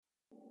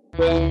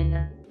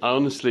I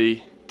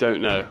honestly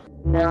don't know.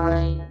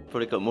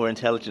 Probably got more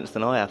intelligence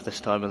than I have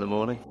this time of the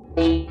morning.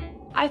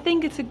 I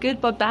think it's a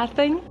good but bad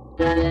thing.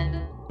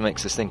 It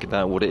makes us think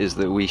about what it is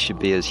that we should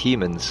be as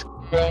humans.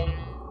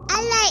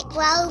 I like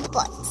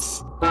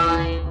robots.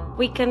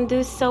 We can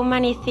do so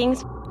many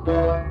things.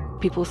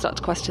 People start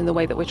to question the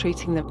way that we're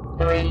treating them.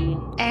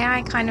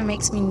 AI kind of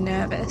makes me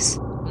nervous.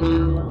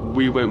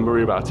 We won't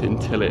worry about it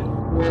until it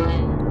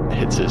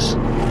hits us.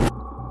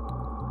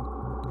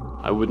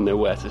 I wouldn't know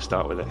where to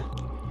start with it.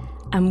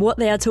 And what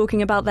they are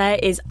talking about there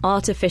is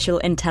artificial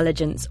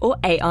intelligence, or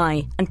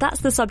AI. And that's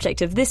the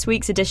subject of this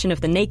week's edition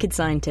of The Naked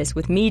Scientist,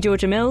 with me,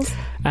 Georgia Mills.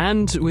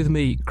 And with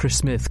me, Chris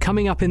Smith.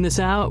 Coming up in this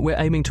hour, we're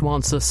aiming to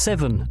answer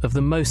 7 of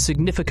the most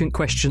significant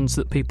questions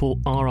that people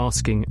are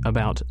asking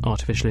about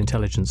artificial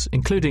intelligence,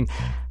 including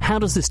how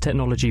does this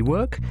technology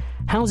work?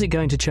 How is it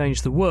going to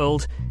change the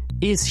world?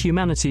 Is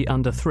humanity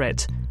under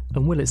threat?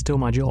 And will it steal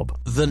my job?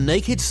 The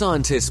Naked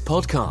Scientist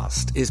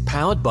podcast is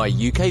powered by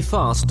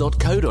ukfast.co.uk.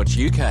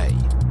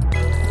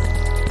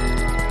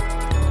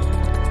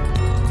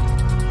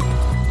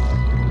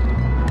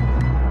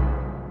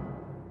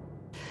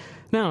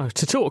 Now,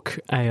 to talk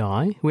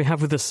AI, we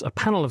have with us a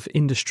panel of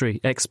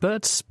industry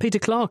experts. Peter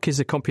Clark is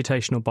a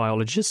computational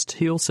biologist.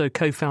 He also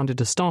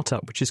co-founded a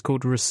startup which is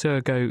called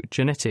Resurgo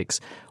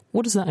Genetics.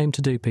 What does that aim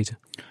to do, Peter?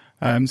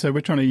 So we're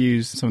trying to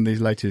use some of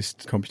these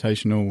latest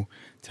computational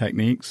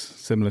techniques,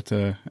 similar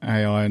to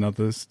AI and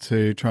others,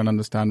 to try and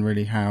understand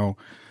really how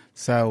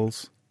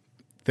cells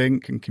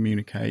think and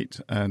communicate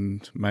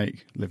and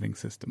make living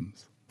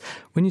systems.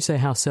 When you say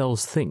how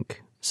cells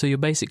think, so you're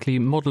basically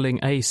modelling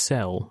a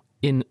cell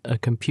in a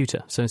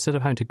computer. So instead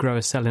of having to grow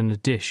a cell in a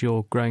dish,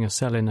 you're growing a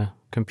cell in a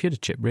computer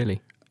chip,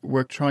 really.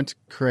 We're trying to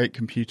create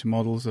computer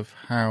models of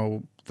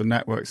how the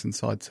networks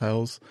inside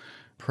cells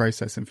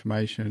process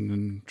information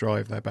and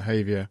drive their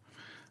behaviour.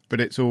 But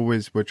it's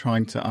always, we're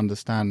trying to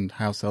understand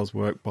how cells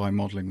work by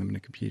modelling them in a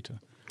computer.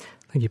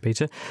 Thank you,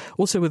 Peter.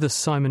 Also with us,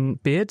 Simon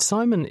Beard.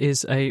 Simon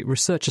is a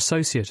research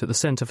associate at the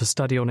Centre for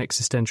Study on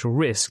Existential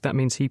Risk. That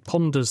means he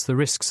ponders the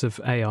risks of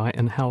AI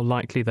and how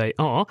likely they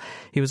are.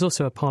 He was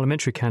also a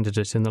parliamentary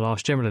candidate in the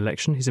last general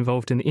election. He's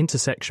involved in the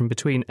intersection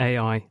between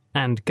AI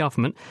and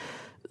government.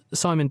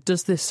 Simon,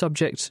 does this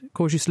subject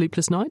cause you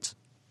sleepless nights?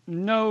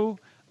 No,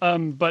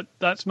 but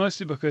that's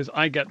mostly because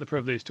I get the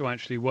privilege to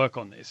actually work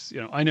on this.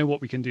 You know, I know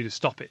what we can do to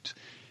stop it.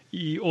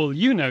 All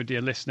you know,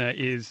 dear listener,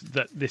 is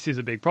that this is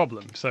a big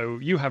problem. So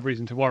you have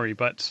reason to worry.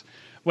 But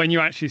when you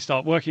actually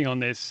start working on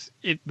this,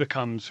 it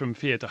becomes from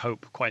fear to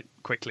hope quite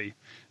quickly.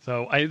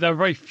 So there are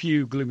very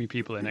few gloomy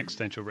people in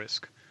existential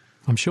risk.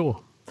 I'm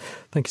sure.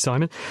 Thank you,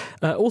 Simon.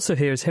 Also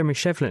here is Henry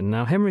Shevlin.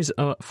 Now, Henry's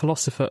a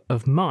philosopher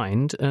of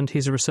mind, and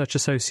he's a research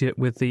associate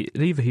with the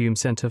Leverhulme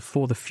Centre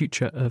for the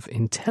Future of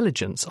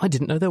Intelligence. I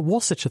didn't know there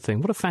was such a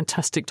thing. What a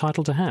fantastic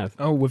title to have.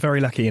 Oh, we're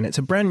very lucky, and it's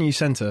a brand new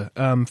centre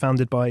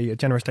founded by a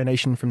generous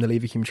donation from the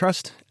Leverhulme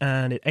Trust,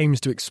 and it aims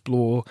to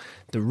explore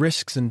the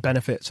risks and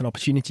benefits and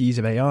opportunities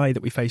of AI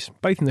that we face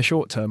both in the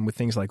short term with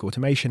things like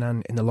automation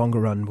and in the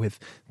longer run with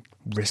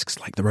risks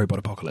like the robot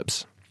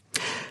apocalypse.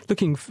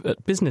 Looking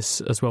at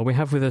business as well, we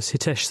have with us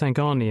Hitesh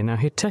Sangani. Now,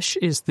 Hitesh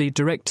is the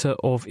Director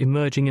of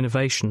Emerging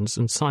Innovations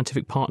and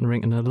Scientific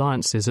Partnering and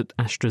Alliances at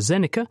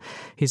AstraZeneca.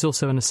 He's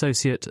also an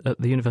associate at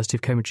the University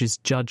of Cambridge's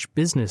Judge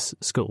Business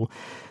School.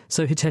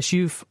 So,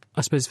 Hitesh,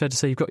 I suppose it's fair to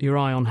say you've got your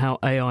eye on how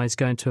AI is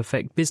going to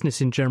affect business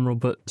in general,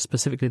 but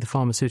specifically the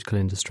pharmaceutical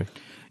industry.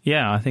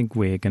 Yeah, I think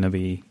we're going to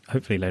be,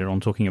 hopefully later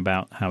on, talking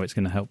about how it's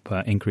going to help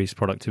increase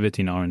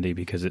productivity in R&D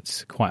because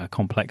it's quite a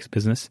complex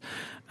business.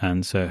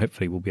 And so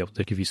hopefully we'll be able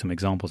to give you some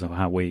examples of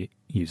how we're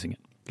using it.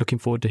 Looking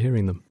forward to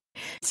hearing them.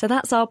 So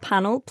that's our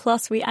panel.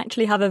 Plus, we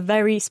actually have a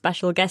very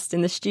special guest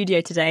in the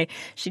studio today.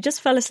 She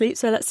just fell asleep,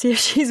 so let's see if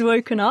she's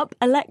woken up.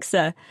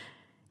 Alexa,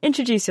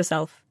 introduce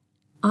yourself.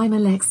 I'm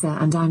Alexa,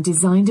 and I'm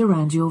designed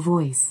around your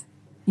voice.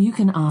 You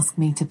can ask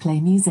me to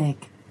play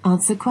music,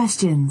 answer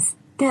questions,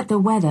 get the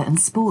weather and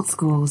sports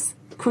scores,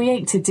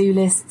 create to-do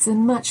lists,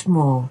 and much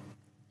more.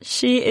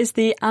 She is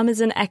the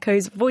Amazon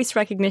Echo's voice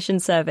recognition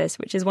service,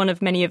 which is one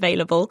of many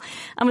available,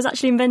 and was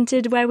actually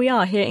invented where we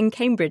are here in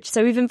Cambridge.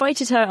 So we've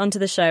invited her onto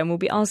the show and we'll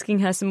be asking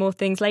her some more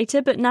things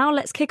later. But now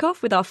let's kick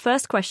off with our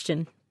first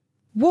question.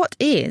 What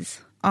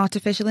is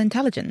artificial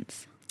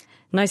intelligence?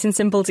 Nice and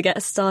simple to get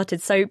us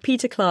started. So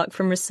Peter Clark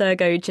from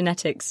Resurgo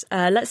Genetics,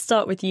 let's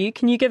start with you.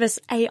 Can you give us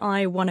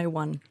AI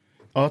 101?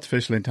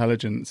 Artificial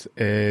intelligence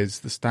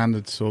is the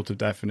standard sort of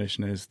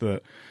definition is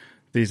that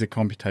these are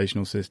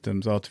computational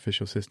systems,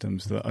 artificial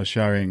systems that are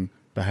showing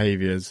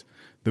behaviours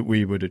that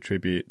we would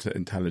attribute to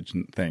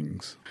intelligent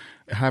things.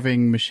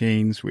 Having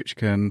machines which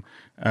can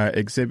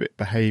exhibit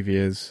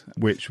behaviours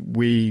which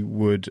we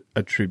would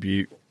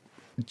attribute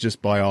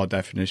just by our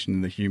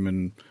definition, the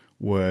human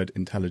word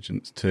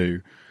intelligence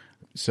to.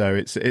 So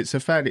it's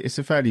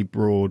a fairly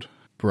broad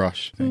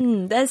brush.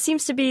 There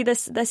seems to be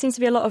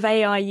a lot of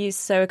AI use.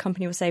 So a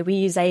company will say, we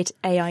use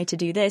AI to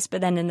do this, but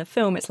then in the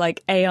film it's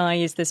like AI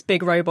is this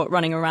big robot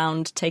running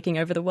around taking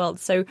over the world.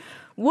 So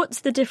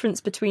what's the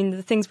difference between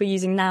the things we're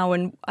using now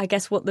and I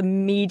guess what the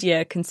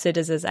media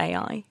considers as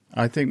AI?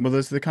 I think, well,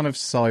 there's the kind of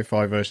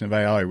sci-fi version of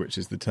AI, which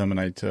is the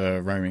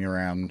Terminator roaming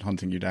around,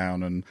 hunting you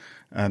down,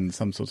 and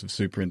some sort of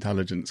super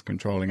intelligence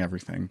controlling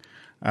everything,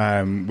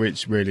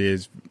 which really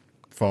is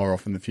far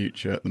off in the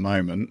future at the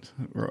moment.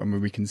 I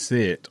mean, we can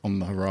see it on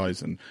the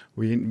horizon.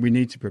 We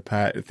need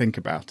to think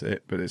about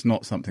it, but it's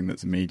not something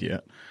that's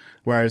immediate.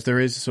 Whereas there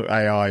is sort of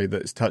AI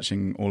that's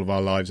touching all of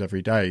our lives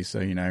every day.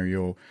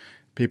 So,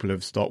 people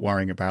have stopped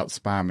worrying about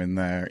spam in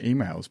their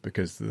emails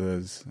because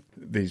there's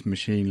these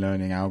machine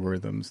learning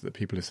algorithms that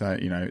people are saying,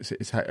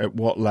 it's at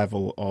what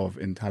level of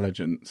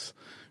intelligence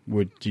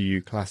do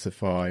you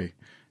classify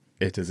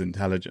it as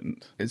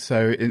intelligent?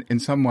 So in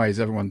some ways,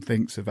 everyone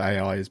thinks of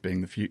AI as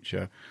being the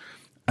future.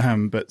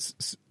 But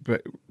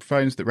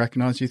phones that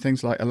recognise you,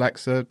 things like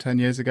Alexa 10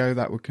 years ago,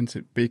 that would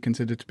be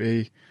considered to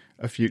be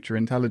a future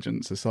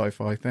intelligence, a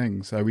sci-fi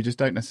thing. So we just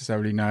don't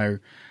necessarily know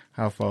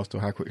how fast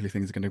or how quickly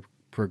things are going to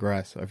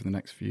progress over the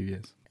next few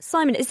years.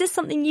 Simon, is this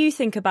something you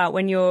think about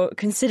when you're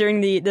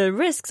considering the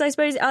risks, I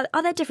suppose?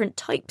 Are there different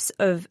types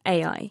of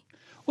AI?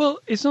 Well,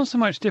 it's not so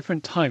much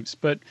different types,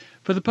 but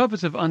for the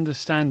purpose of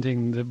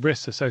understanding the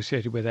risks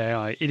associated with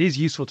AI, it is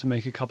useful to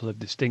make a couple of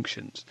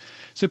distinctions.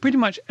 So pretty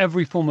much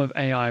every form of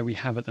AI we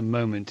have at the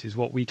moment is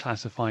what we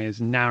classify as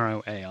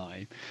narrow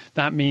AI.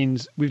 That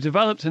means we've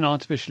developed an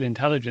artificial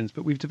intelligence,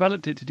 but we've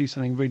developed it to do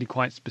something really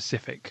quite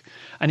specific.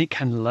 And it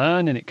can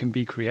learn and it can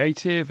be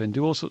creative and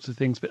do all sorts of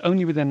things, but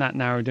only within that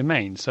narrow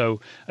domain. So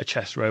a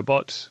chess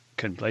robot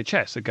can play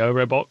chess, a Go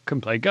robot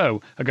can play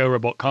Go, a Go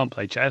robot can't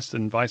play chess,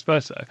 and vice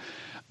versa.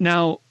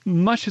 Now,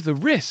 much of the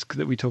risk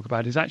that we talk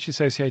about is actually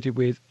associated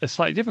with a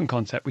slightly different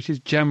concept, which is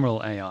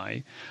general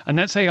AI. And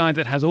that's AI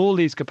that has all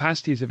these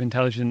capacities of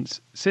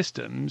intelligence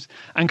systems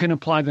and can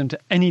apply them to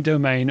any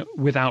domain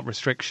without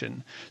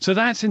restriction. So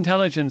that's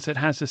intelligence that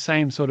has the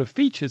same sort of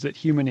features that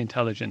human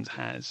intelligence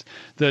has,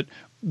 that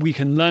we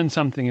can learn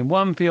something in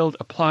one field,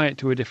 apply it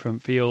to a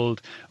different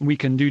field, and we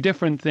can do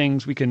different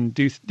things, we can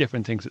do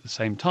different things at the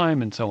same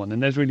time, and so on.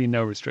 And there's really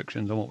no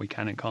restrictions on what we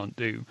can and can't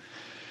do.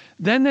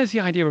 Then there's the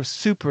idea of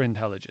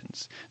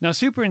superintelligence. Now,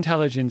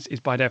 superintelligence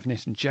is by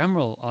definition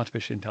general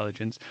artificial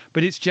intelligence,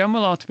 but it's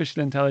general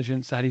artificial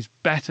intelligence that is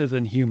better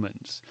than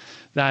humans.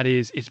 That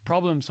is, its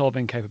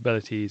problem-solving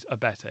capabilities are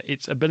better.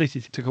 Its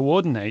ability to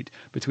coordinate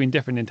between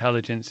different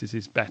intelligences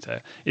is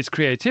better. Its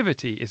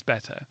creativity is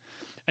better.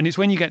 And it's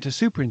when you get to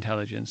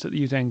superintelligence that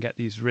you then get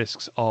these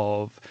risks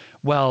of,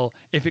 well,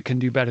 if it can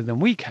do better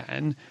than we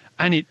can,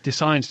 and it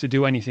decides to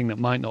do anything that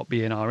might not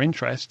be in our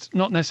interests,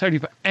 not necessarily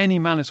for any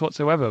malice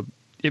whatsoever,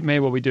 it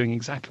may well be doing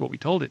exactly what we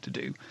told it to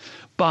do,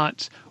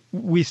 but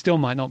we still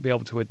might not be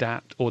able to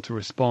adapt or to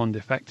respond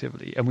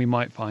effectively, and we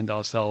might find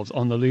ourselves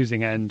on the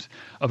losing end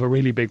of a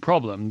really big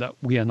problem that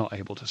we are not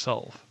able to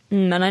solve.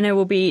 And I know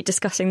we'll be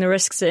discussing the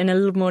risks in a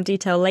little more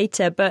detail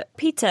later, but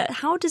Peter,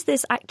 how does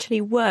this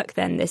actually work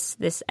then, this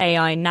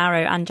AI,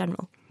 narrow and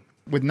general?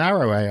 With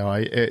narrow AI,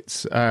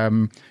 it's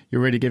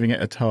you're really giving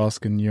it a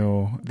task, and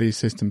these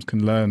systems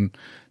can learn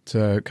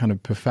to kind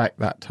of perfect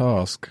that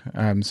task.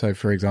 So,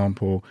 for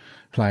example,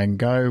 playing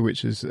Go,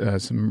 which is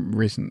some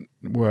recent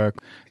work,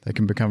 they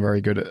can become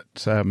very good at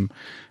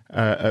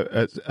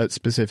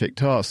specific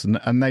tasks,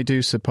 and they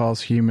do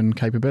surpass human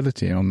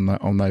capability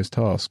on those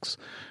tasks.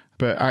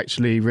 But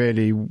actually,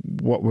 really,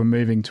 what we're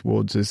moving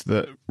towards is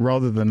that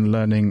rather than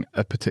learning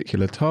a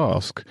particular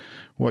task,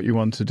 what you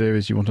want to do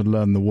is you want to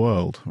learn the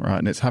world, right?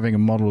 And it's having a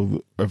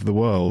model of the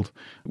world.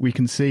 We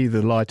can see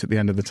the light at the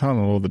end of the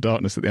tunnel, or the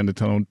darkness at the end of the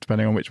tunnel,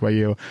 depending on which way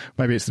you're.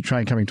 Maybe it's the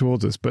train coming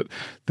towards us, but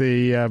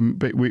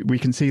but we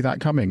can see that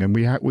coming, and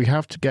we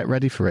have to get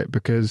ready for it,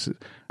 because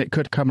it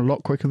could come a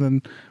lot quicker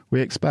than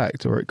we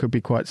expect, or it could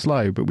be quite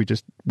slow. But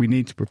we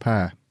need to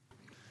prepare.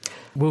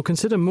 We'll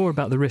consider more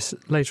about the risks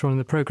later on in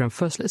the programme.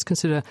 First, let's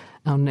consider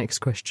our next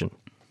question.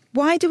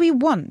 Why do we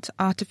want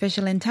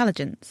artificial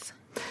intelligence?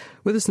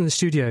 With us in the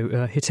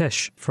studio,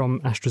 Hitesh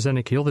from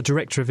AstraZeneca. You're the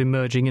Director of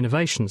Emerging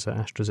Innovations at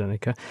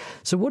AstraZeneca.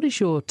 So what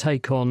is your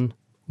take on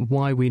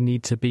why we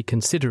need to be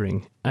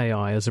considering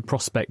AI as a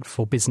prospect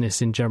for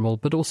business in general,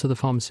 but also the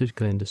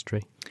pharmaceutical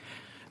industry?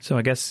 So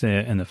I guess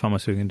in the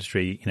pharmaceutical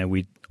industry,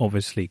 we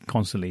obviously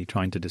constantly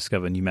trying to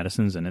discover new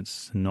medicines, and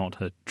it's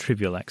not a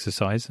trivial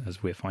exercise,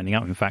 as we're finding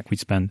out. In fact, we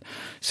spend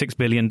 $6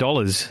 billion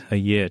a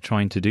year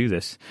trying to do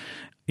this.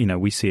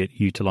 We see it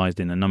utilized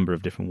in a number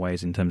of different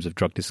ways in terms of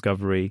drug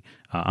discovery.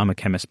 I'm a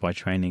chemist by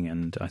training,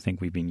 and I think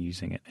we've been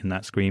using it in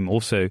that stream.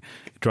 Also,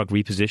 drug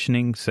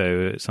repositioning.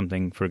 So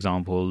something, for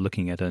example,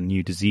 looking at a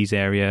new disease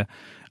area,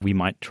 we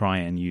might try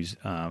and use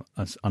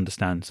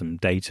understand some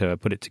data,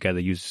 put it together,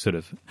 use sort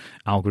of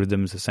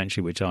algorithms,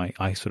 essentially, which I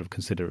sort of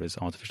consider as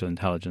artificial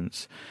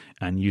intelligence,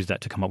 and use that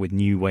to come up with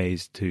new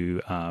ways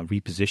to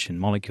reposition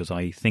molecules.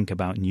 I think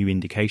about new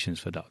indications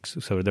for drugs.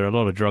 So there are a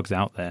lot of drugs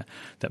out there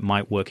that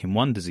might work in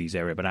one disease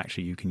area, but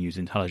actually you can use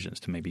intelligence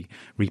to maybe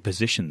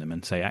reposition them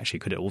and say, actually,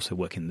 could it also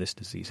work in this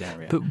disease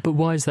area. But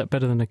why is that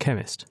better than a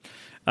chemist?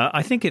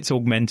 I think it's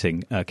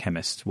augmenting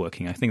chemists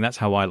working. I think that's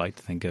how I like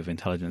to think of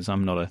intelligence.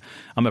 I'm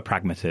a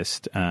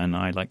pragmatist, and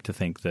I like to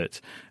think that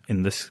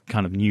in this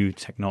kind of new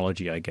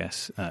technology, I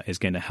guess, is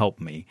going to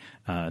help me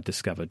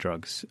discover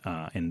drugs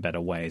in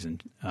better ways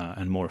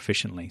and more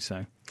efficiently.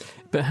 So,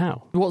 but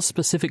how? What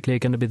specifically are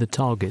going to be the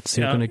targets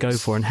you're going to go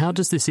for, and how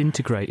does this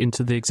integrate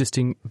into the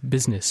existing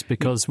business?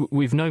 Because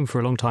we've known for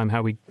a long time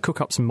how we cook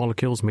up some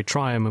molecules and we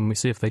try them and we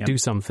see if they do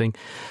something.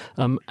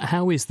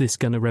 How is this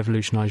going to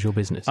revolutionise your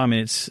business? I mean,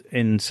 it's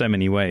in so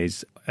many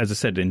ways. As I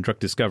said, in drug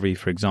discovery,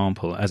 for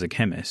example, as a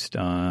chemist,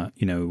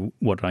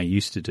 what I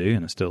used to do,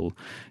 and I still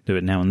do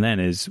it now and then,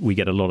 is we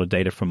get a lot of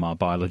data from our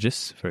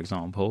biologists, for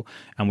example,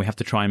 and we have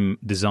to try and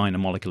design a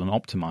molecule and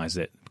optimize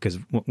it. Because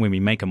when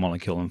we make a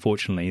molecule,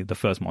 unfortunately, the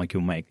first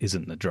molecule we make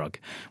isn't the drug.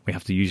 We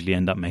have to usually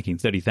end up making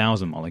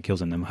 30,000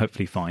 molecules and then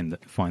hopefully find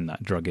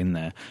that drug in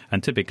there.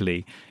 And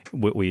typically,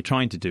 what we're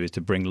trying to do is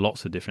to bring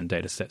lots of different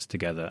data sets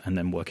together and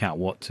then work out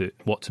what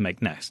to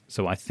make next.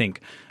 So I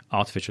think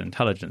artificial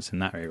intelligence in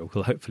that area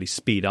will hopefully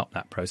speed up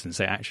that process and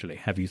say, actually,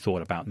 have you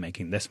thought about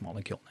making this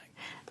molecule next?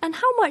 And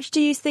how much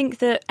do you think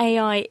that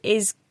AI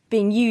is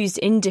being used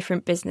in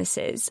different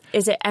businesses?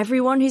 Is it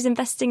everyone who's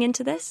investing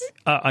into this?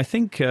 I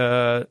think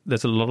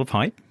there's a lot of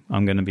hype.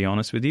 I'm going to be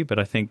honest with you, but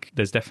I think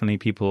there's definitely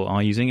people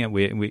are using it.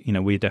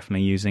 We're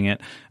definitely using it,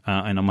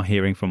 and I'm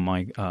hearing from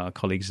my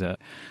colleagues that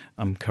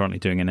I'm currently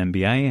doing an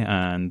MBA,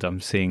 and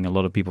I'm seeing a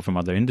lot of people from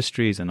other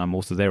industries, and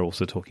they're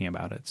also talking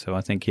about it. So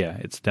I think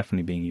it's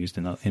definitely being used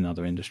in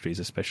other industries,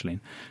 especially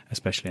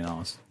in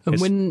ours.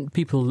 And when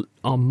people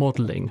are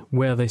modelling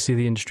where they see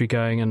the industry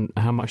going and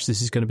how much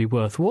this is going to be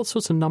worth, what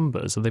sorts of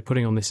numbers are they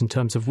putting on this in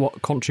terms of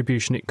what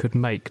contribution it could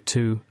make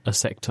to a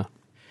sector,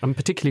 and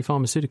particularly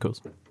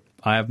pharmaceuticals?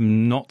 I have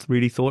not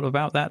really thought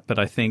about that, but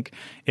I think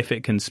if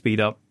it can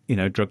speed up,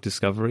 drug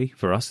discovery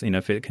for us,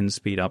 if it can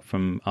speed up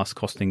from us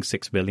costing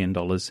 $6 billion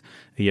a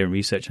year in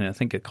research, and I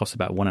think it costs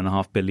about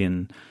 $1.5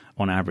 billion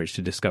on average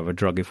to discover a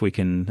drug. If we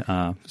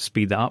can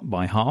speed that up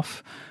by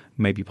half,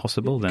 maybe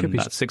possible, then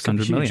that's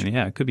 $600 million.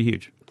 Yeah, it could be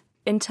huge.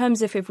 In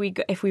terms of if we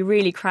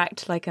really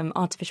cracked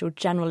artificial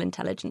general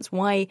intelligence,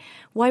 why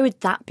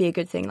would that be a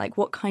good thing? Like,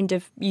 what kind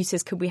of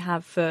uses could we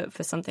have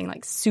for something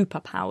like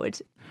super powered?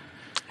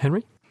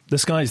 Henry? The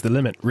sky's the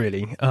limit,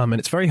 really, and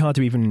it's very hard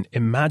to even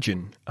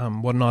imagine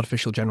what an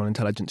artificial general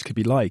intelligence could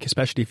be like,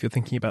 especially if you're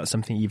thinking about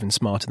something even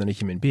smarter than a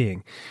human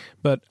being.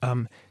 But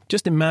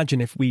just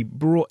imagine if we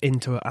brought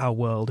into our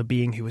world a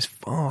being who was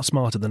far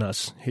smarter than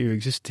us, who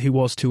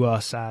was to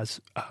us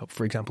as,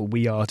 for example,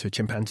 we are to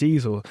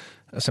chimpanzees or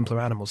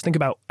simpler animals. Think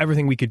about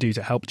everything we could do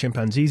to help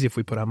chimpanzees if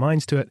we put our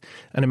minds to it,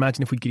 and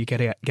imagine if we could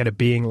get a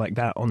being like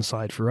that on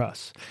side for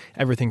us.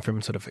 Everything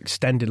from sort of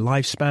extended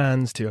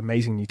lifespans to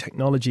amazing new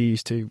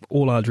technologies to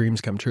all our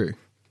dreams come true.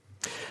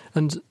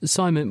 And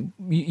Simon,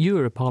 you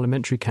are a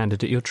parliamentary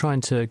candidate. You're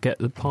trying to get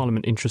the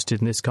Parliament interested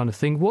in this kind of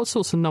thing. What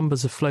sorts of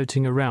numbers are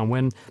floating around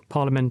when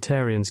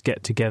parliamentarians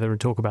get together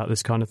and talk about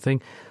this kind of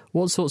thing?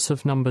 What sorts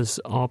of numbers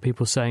are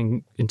people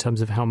saying in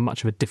terms of how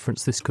much of a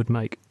difference this could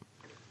make?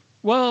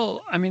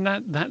 Well, I mean,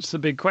 that's the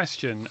big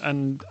question.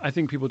 And I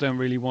think people don't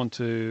really want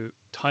to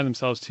tie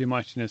themselves too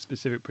much in a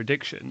specific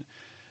prediction.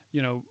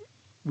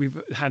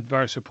 We've had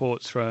various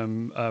reports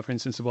from, for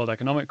instance, the World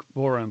Economic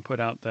Forum put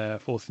out their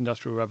Fourth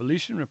Industrial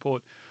Revolution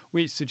report,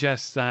 which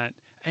suggests that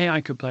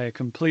AI could play a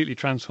completely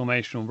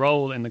transformational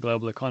role in the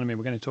global economy.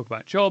 We're going to talk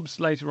about jobs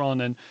later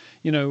on. And,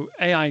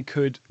 AI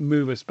could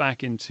move us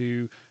back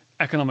into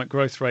economic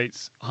growth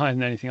rates higher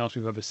than anything else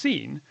we've ever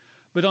seen.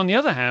 But on the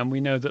other hand,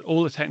 we know that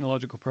all the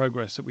technological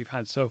progress that we've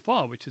had so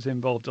far, which has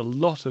involved a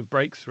lot of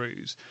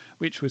breakthroughs,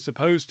 which were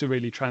supposed to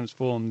really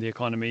transform the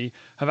economy,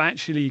 have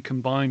actually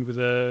combined with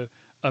a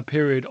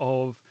period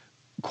of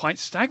quite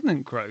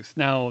stagnant growth.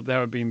 Now,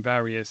 there have been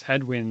various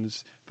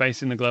headwinds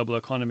facing the global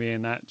economy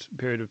in that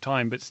period of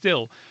time, but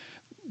still,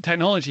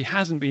 technology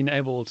hasn't been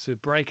able to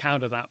break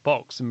out of that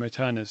box and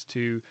return us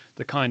to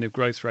the kind of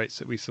growth rates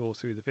that we saw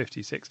through the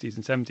 50s, 60s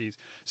and 70s.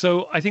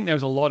 So I think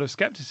there's a lot of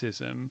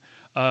skepticism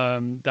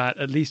that,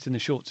 at least in the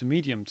short to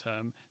medium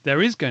term,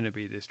 there is going to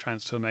be this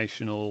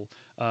transformational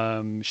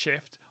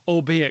shift,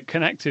 albeit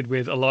connected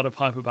with a lot of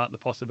hype about the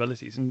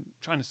possibilities. And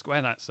trying to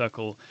square that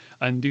circle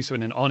and do so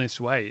in an honest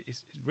way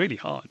is really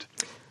hard.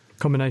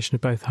 Combination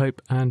of both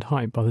hope and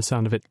hype by the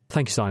sound of it.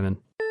 Thank you, Simon.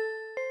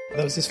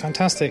 There was this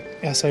fantastic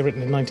essay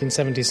written in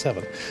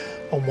 1977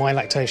 on why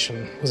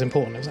lactation was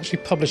important. It was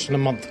actually published in a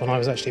month when I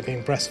was actually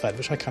being breastfed,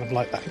 which I kind of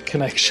like that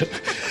connection.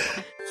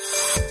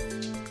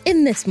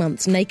 In this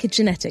month's Naked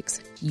Genetics,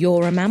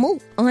 you're a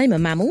mammal, I'm a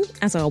mammal,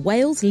 as are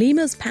whales,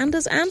 lemurs,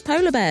 pandas and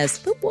polar bears.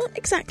 But what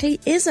exactly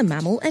is a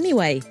mammal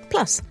anyway?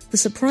 Plus, the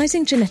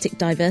surprising genetic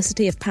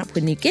diversity of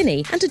Papua New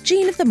Guinea and a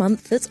gene of the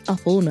month that's up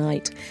all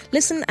night.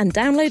 Listen and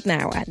download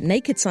now at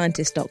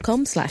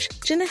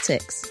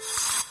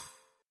nakedscientist.com/genetics.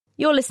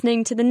 You're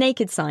listening to The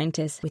Naked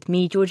Scientist with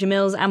me, Georgia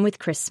Mills, and with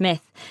Chris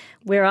Smith.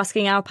 We're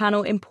asking our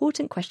panel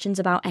important questions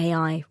about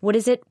AI. What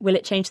is it? Will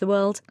it change the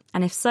world?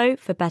 And if so,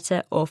 for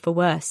better or for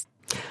worse?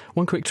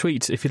 One quick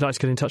tweet, if you'd like to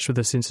get in touch with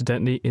us,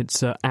 incidentally,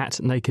 it's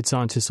at Naked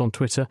Scientists on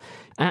Twitter,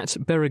 at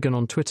Berrigan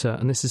on Twitter,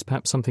 and this is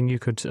perhaps something you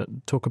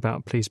could talk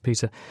about, please,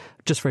 Peter,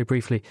 just very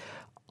briefly.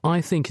 I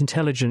think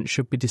intelligence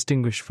should be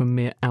distinguished from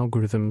mere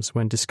algorithms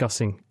when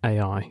discussing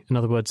AI. In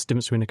other words, the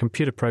difference between a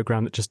computer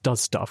program that just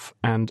does stuff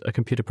and a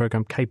computer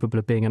program capable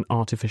of being an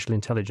artificial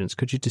intelligence.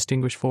 Could you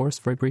distinguish for us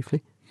very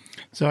briefly?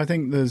 So I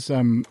think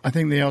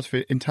the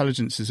artificial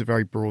intelligence is a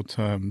very broad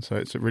term. So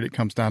it really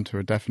comes down to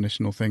a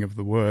definitional thing of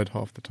the word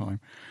half the time.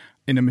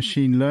 In a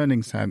machine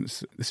learning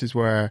sense, this is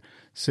where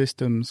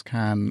systems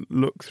can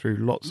look through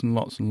lots and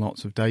lots and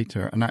lots of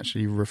data and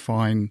actually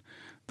refine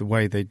the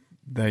way they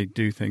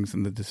do things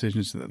and the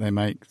decisions that they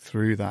make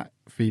through that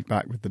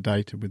feedback with the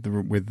data,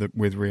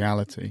 with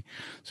reality.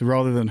 So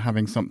rather than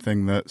having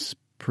something that's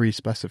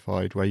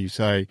pre-specified where you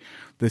say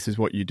this is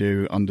what you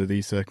do under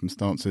these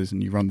circumstances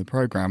and you run the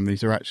program,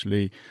 these are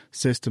actually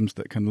systems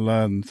that can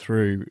learn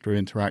through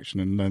interaction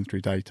and learn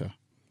through data.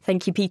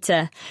 Thank you,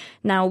 Peter.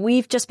 Now,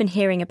 we've just been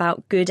hearing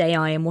about good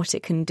AI and what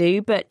it can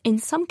do, but in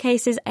some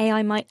cases,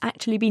 AI might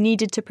actually be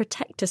needed to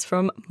protect us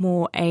from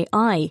more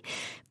AI.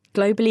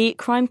 Globally,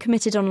 crime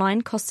committed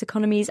online costs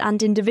economies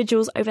and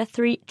individuals over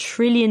 $3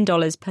 trillion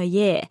per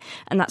year,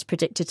 and that's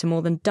predicted to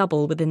more than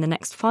double within the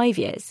next 5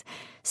 years.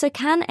 So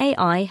can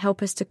AI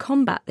help us to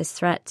combat this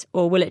threat,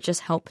 or will it just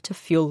help to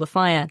fuel the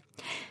fire?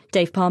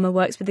 Dave Palmer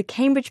works with the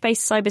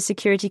Cambridge-based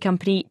cybersecurity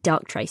company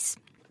Darktrace.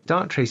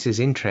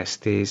 Darktrace's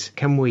interest is,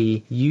 can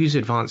we use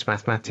advanced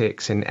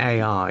mathematics and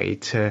AI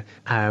to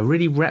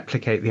really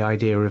replicate the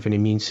idea of an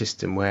immune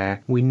system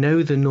where we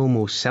know the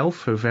normal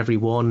self of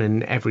everyone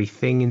and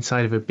everything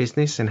inside of a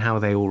business and how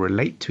they all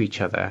relate to each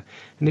other.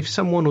 And if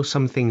someone or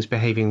something's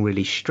behaving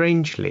really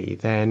strangely,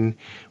 then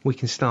we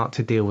can start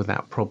to deal with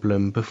that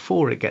problem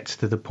before it gets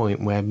to the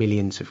point where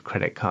millions of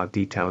credit card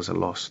details are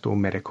lost, or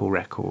medical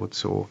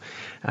records, or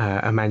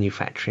a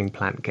manufacturing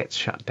plant gets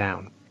shut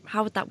down.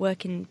 How would that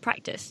work in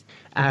practice?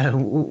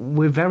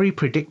 We're very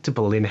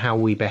predictable in how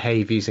we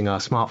behave using our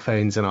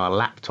smartphones and our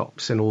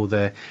laptops and all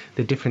the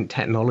different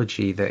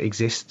technology that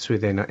exists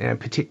within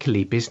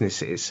particularly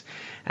businesses.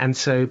 And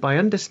so by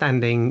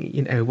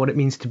understanding, what it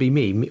means to be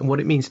me,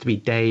 what it means to be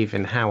Dave,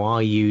 and how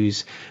I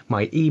use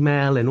my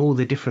email and all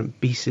the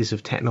different pieces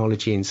of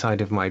technology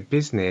inside of my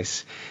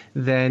business,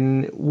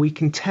 then we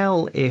can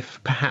tell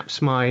if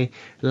perhaps my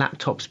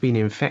laptop's been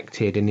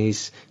infected and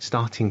is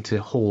starting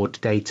to hoard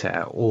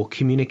data or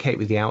communicate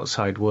with the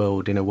outside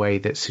world in a way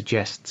that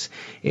suggests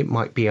it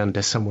might be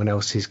under someone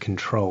else's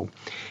control.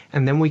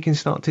 And then we can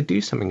start to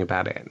do something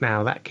about it.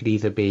 Now, that could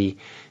either be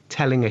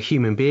telling a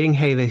human being,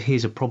 hey,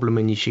 here's a problem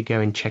and you should go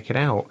and check it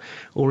out.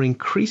 Or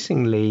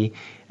increasingly,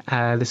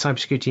 the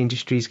cybersecurity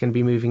industry is going to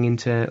be moving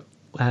into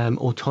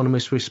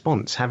autonomous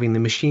response, having the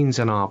machines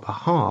on our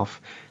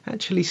behalf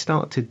actually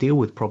start to deal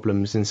with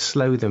problems and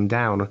slow them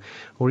down,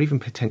 or even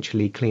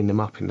potentially clean them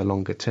up in the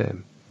longer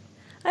term.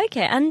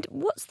 Okay, and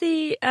what's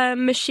the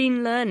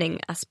machine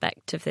learning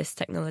aspect of this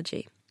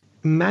technology?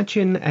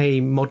 Imagine a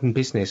modern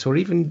business, or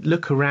even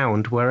look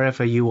around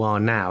wherever you are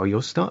now.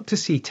 You'll start to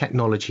see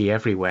technology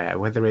everywhere,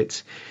 whether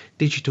it's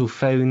digital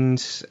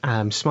phones,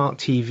 smart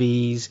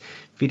TVs,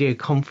 video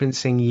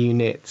conferencing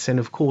units, and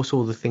of course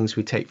all the things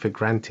we take for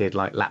granted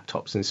like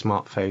laptops and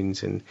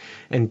smartphones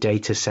and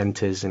data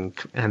centers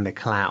and the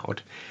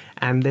cloud.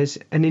 And there's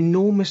an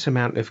enormous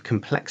amount of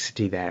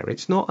complexity there.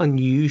 It's not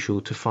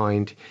unusual to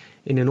find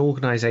in an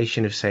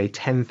organization of, say,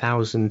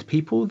 10,000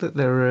 people that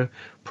there are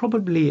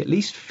probably at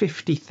least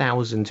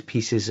 50,000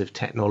 pieces of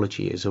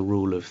technology as a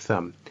rule of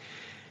thumb.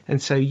 And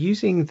so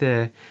using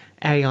the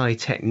AI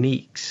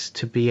techniques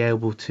to be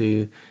able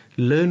to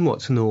learn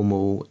what's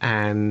normal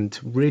and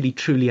really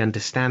truly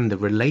understand the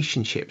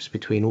relationships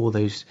between all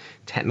those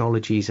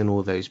technologies and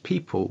all those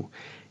people,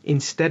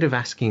 instead of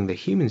asking the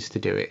humans to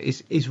do it,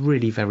 is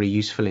really very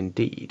useful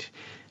indeed.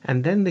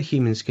 And then the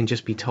humans can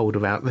just be told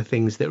about the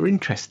things that are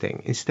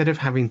interesting, instead of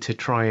having to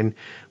try and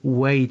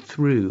wade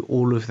through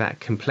all of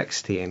that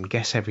complexity and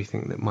guess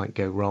everything that might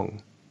go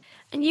wrong.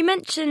 And you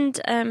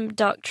mentioned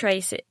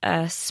Darktrace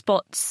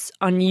spots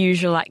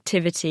unusual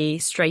activity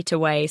straight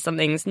away,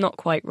 something's not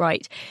quite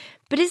right.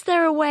 But is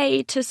there a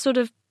way to sort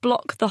of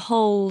block the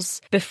holes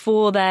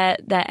before they're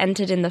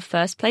entered in the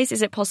first place?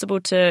 Is it possible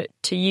to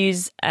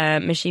use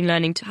machine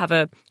learning to have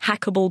a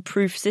hackable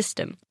proof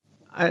system?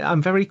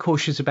 I'm very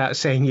cautious about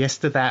saying yes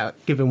to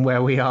that, given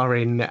where we are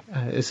in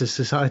as a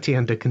society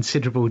under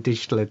considerable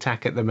digital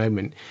attack at the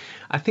moment.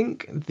 I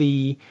think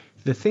the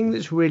thing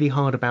that's really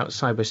hard about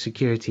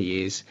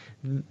cybersecurity is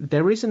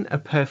there isn't a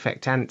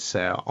perfect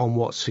answer on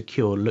what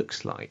secure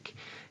looks like.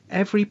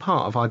 Every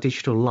part of our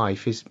digital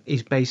life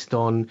is based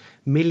on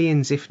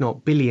millions, if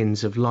not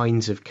billions, of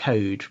lines of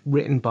code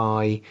written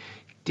by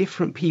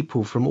different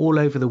people from all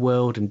over the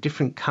world and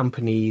different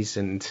companies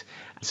and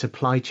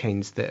supply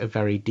chains that are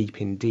very deep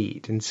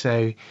indeed. And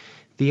so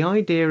the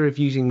idea of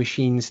using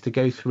machines to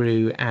go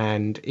through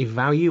and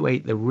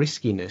evaluate the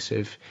riskiness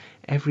of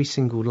every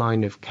single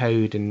line of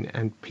code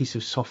and piece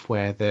of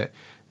software that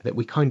that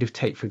we kind of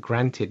take for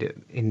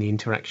granted in the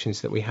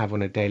interactions that we have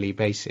on a daily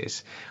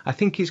basis, I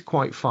think is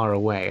quite far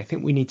away. I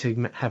think we need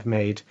to have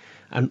made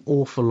an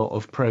awful lot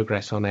of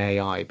progress on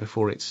AI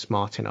before it's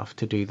smart enough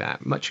to do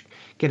that,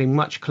 getting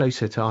much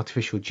closer to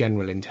artificial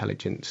general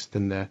intelligence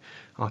than the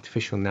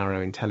artificial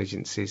narrow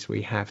intelligences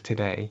we have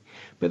today.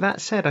 But that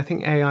said, I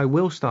think AI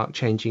will start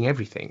changing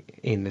everything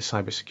in the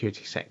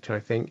cybersecurity sector. I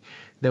think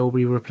there will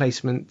be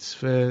replacements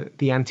for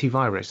the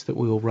antivirus that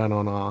we will run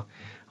on our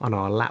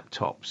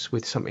laptops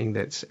with something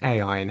that's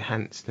AI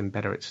enhanced and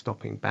better at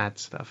stopping bad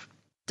stuff.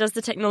 Does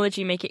the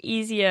technology make it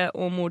easier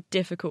or more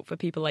difficult for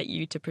people like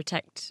you to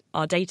protect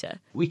our data?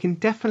 We can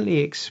definitely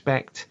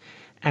expect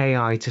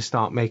AI to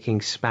start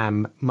making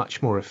spam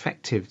much more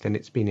effective than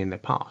it's been in the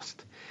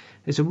past.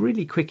 There's a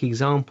really quick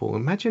example.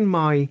 Imagine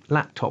my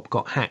laptop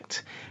got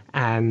hacked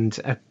and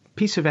a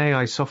piece of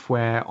AI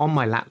software on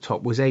my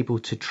laptop was able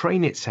to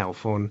train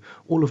itself on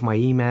all of my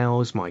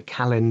emails, my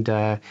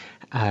calendar,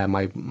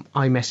 my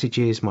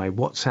iMessages, my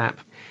WhatsApp.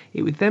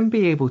 It would then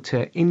be able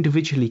to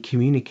individually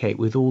communicate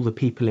with all the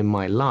people in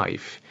my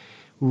life,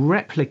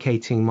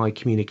 replicating my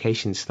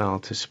communication style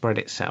to spread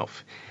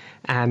itself.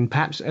 And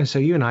perhaps, so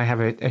you and I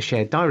have a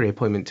shared diary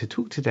appointment to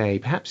talk today.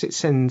 Perhaps it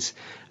sends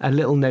a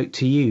little note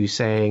to you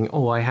saying,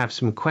 oh, I have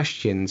some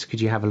questions.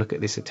 Could you have a look at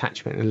this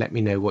attachment and let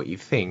me know what you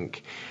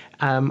think?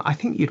 I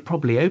think you'd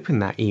probably open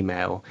that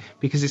email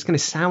because it's going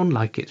to sound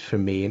like it's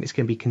from me and it's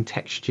going to be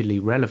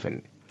contextually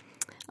relevant.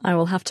 I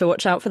will have to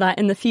watch out for that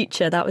in the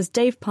future. That was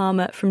Dave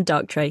Palmer from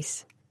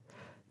Darktrace.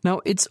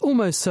 Now, it's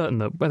almost certain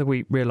that, whether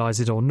we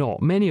realise it or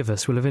not, many of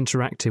us will have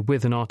interacted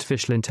with an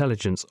artificial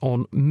intelligence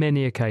on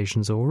many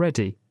occasions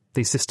already.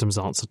 These systems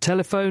answer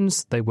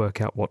telephones, they work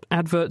out what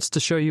adverts to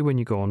show you when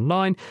you go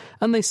online,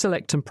 and they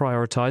select and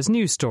prioritise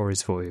news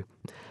stories for you.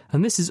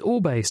 And this is all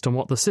based on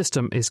what the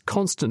system is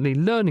constantly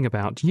learning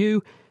about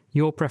you,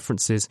 your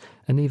preferences,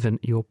 and even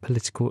your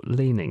political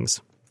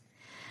leanings.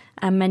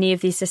 And many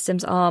of these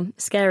systems are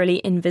scarily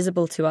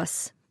invisible to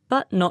us,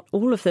 but not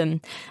all of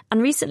them.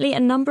 And recently, a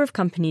number of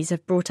companies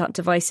have brought out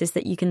devices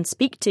that you can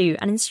speak to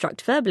and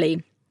instruct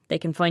verbally. They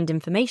can find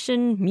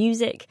information,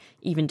 music,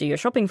 even do your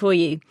shopping for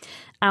you.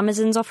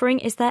 Amazon's offering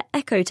is their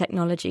Echo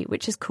technology,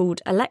 which is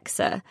called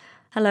Alexa.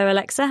 Hello,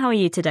 Alexa. How are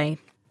you today?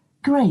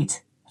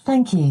 Great.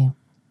 Thank you.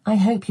 I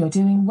hope you're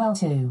doing well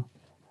too.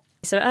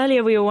 So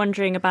earlier we were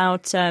wondering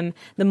about the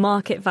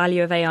market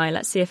value of AI.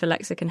 Let's see if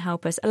Alexa can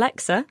help us.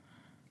 Alexa,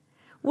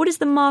 what is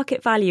the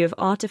market value of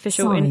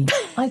artificial... Sorry,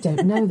 I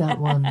don't know that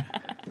one.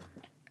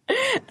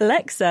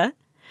 Alexa?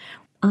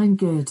 I'm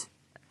good.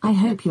 I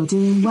hope you're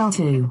doing well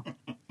too.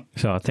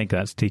 So I think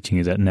that's teaching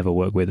you that never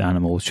work with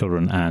animals,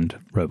 children and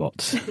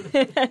robots.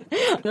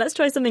 Let's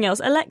try something else.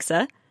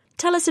 Alexa,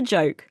 tell us a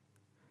joke.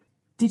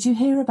 Did you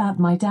hear about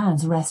my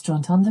dad's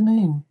restaurant on the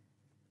moon?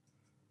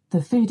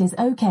 The food is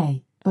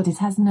okay, but it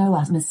has no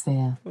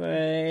atmosphere.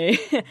 Wait.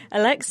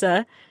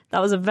 Alexa,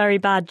 that was a very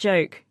bad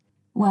joke.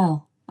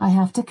 Well, I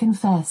have to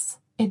confess,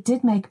 it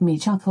did make me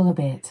chuckle a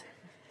bit.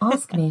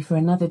 Ask me for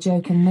another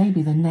joke and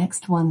maybe the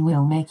next one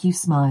will make you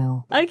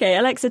smile. Okay,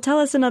 Alexa, tell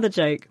us another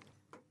joke.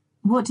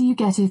 What do you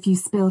get if you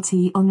spill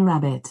tea on a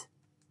rabbit?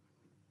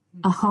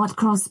 A hot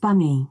cross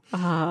bunny.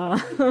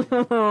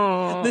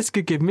 This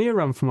could give me a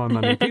run for my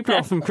money. People are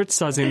often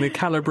criticising the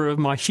calibre of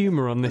my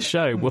humour on this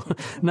show. Well,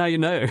 now you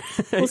know.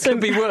 It could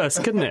be worse,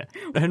 couldn't it,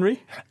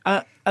 Henry?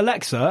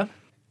 Alexa,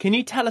 can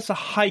you tell us a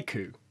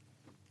haiku?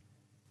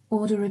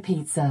 Order a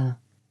pizza.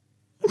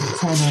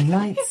 Turn on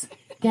lights.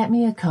 Get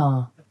me a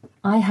car.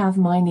 I have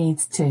my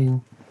needs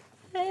too.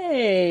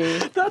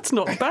 Hey. That's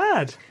not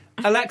bad.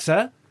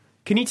 Alexa,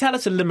 can you tell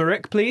us a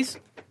limerick, please?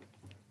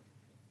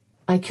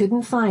 I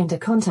couldn't find a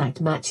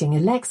contact matching.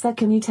 Alexa,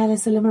 can you tell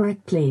us a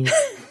limerick, please?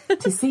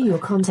 To see your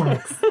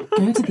contacts,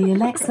 go to the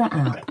Alexa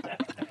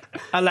app.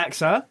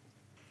 Alexa,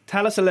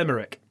 tell us a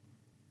limerick.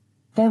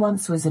 There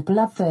once was a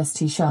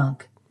bloodthirsty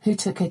shark who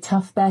took a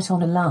tough bet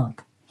on a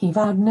lark. He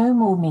vowed no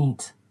more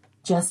meat,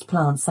 just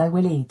plants I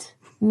will eat.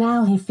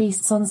 Now he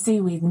feasts on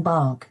seaweed and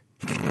bark.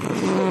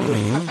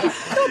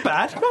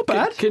 Not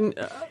bad.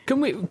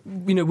 Can we?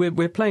 You know,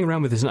 we're playing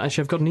around with this, and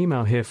actually, I've got an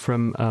email here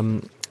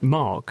from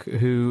Mark,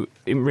 who,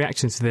 in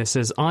reaction to this,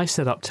 says, I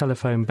set up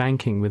telephone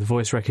banking with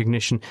voice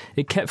recognition.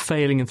 It kept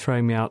failing and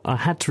throwing me out. I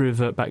had to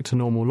revert back to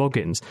normal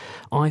logins.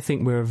 I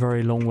think we're a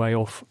very long way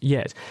off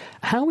yet.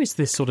 How is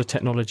this sort of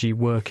technology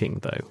working,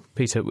 though,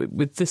 Peter?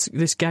 With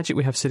this gadget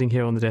we have sitting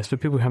here on the desk, for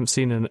people who haven't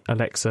seen an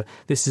Alexa,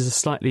 this is a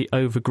slightly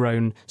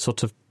overgrown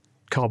sort of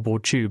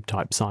cardboard tube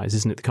type size,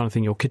 isn't it? The kind of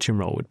thing your kitchen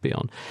roll would be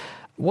on.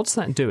 What's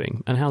that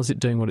doing, and how's it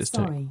doing what it's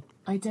doing?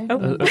 I don't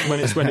know.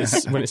 When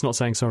it's not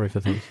saying sorry for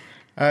things.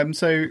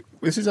 So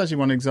this is actually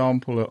one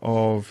example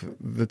of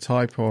this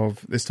type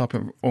of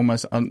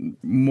almost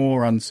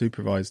more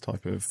unsupervised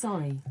type of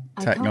technology.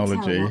 I can't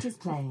tell what is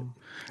playing.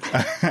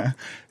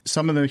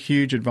 Some of the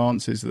huge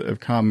advances that have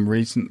come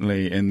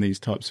recently in these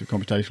types of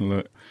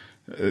computational,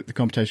 the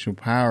computational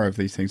power of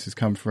these things has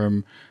come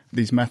from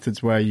these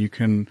methods where you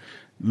can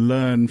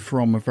learn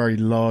from a very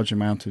large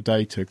amount of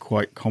data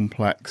quite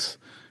complex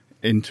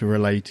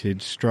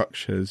interrelated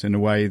structures in a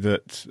way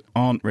that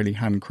aren't really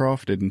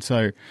handcrafted. And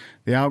so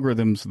the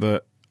algorithms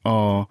that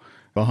are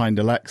behind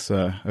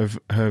Alexa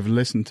have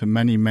listened to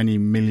many, many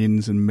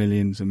millions and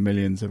millions and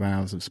millions of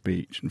hours of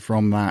speech. And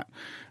from that,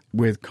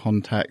 with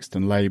context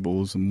and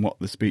labels and what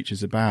the speech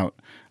is about,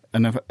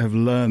 and have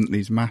learned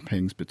these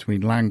mappings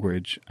between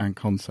language and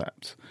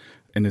concepts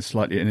in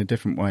a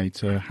different way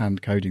to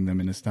hand coding them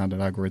in a standard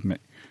algorithmic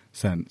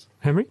sense.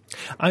 Henry?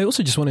 I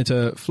also just wanted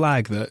to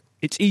flag that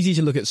it's easy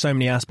to look at so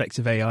many aspects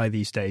of AI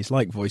these days,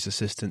 like voice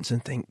assistants,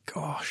 and think,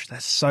 gosh,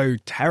 that's so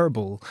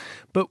terrible.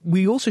 But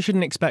we also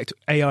shouldn't expect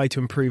AI to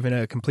improve in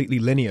a completely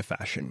linear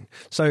fashion.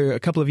 So a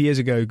couple of years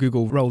ago,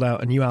 Google rolled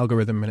out a new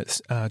algorithm in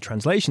its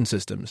translation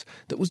systems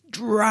that was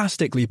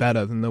drastically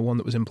better than the one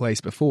that was in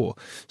place before.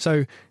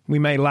 So we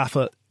may laugh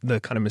at the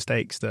kind of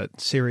mistakes that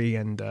Siri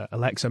and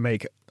Alexa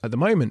make at the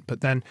moment,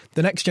 but then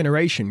the next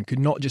generation could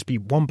not just be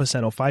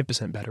 1% or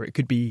 5% better. It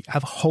could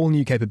have whole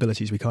new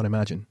capabilities we can't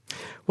imagine.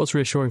 What's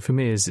reassuring for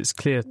me is it's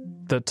clear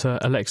that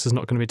Alexa's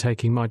not going to be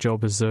taking my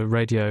job as a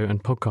radio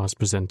and podcast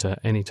presenter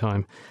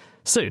anytime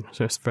soon.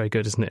 So it's very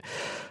good, isn't it?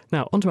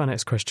 Now, on to our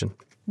next question.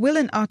 Will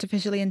an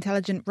artificially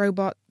intelligent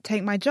robot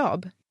take my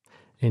job?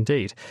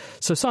 Indeed.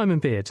 So, Simon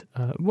Beard,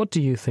 what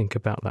do you think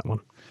about that one?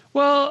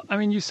 Well, I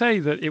mean, you say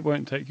that it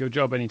won't take your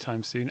job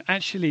anytime soon.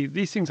 Actually,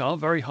 these things are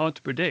very hard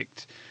to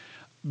predict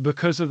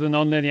because of the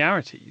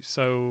nonlinearity.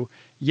 So,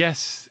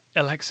 yes,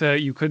 Alexa,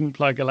 you couldn't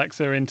plug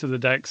Alexa into the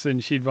DeX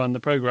and she'd run the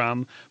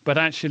program, but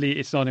actually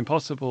it's not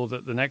impossible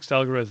that the next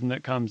algorithm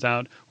that comes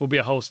out will be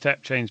a whole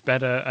step change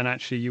better, and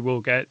actually you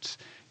will get,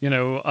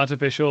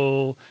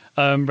 artificial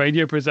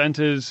radio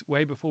presenters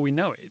way before we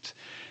know it.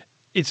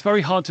 It's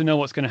very hard to know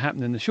what's going to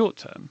happen in the short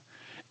term.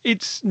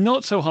 It's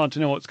not so hard to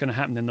know what's going to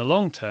happen in the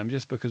long term,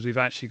 just because we've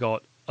actually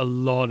got a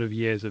lot of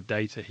years of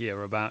data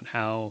here about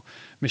how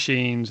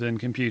machines and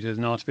computers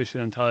and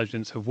artificial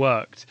intelligence have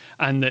worked,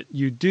 and that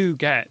you do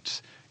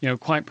get,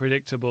 quite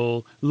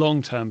predictable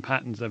long-term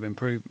patterns of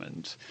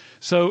improvement.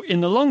 So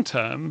in the long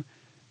term,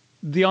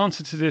 the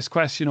answer to this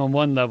question on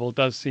one level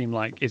does seem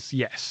like it's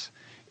yes.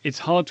 It's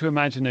hard to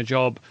imagine a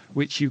job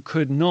which you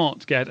could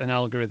not get an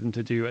algorithm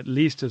to do at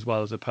least as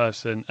well as a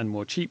person and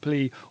more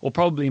cheaply, or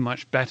probably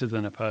much better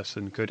than a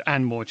person could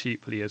and more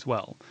cheaply as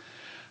well.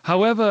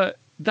 However,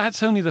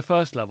 that's only the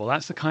first level.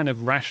 That's the kind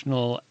of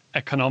rational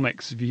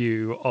economics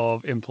view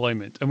of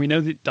employment. And we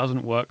know that it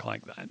doesn't work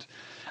like that.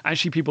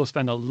 Actually, people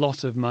spend a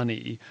lot of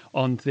money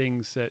on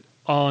things that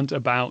aren't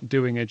about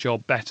doing a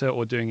job better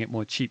or doing it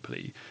more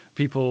cheaply.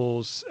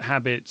 People's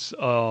habits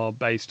are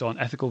based on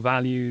ethical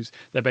values,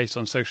 they're based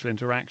on social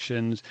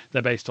interactions,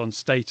 they're based on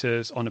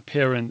status, on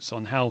appearance,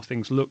 on how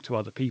things look to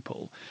other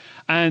people.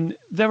 And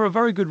there are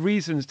very good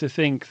reasons to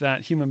think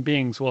that human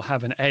beings will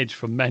have an edge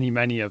for many,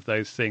 many of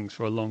those things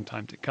for a long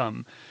time to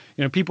come.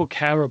 People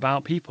care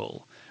about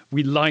people.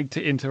 We like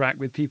to interact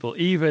with people,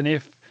 even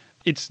if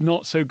it's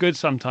not so good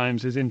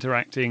sometimes as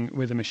interacting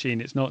with a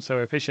machine. It's not so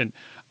efficient.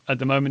 At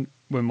the moment,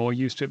 we're more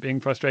used to it being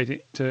frustrating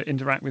to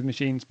interact with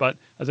machines. But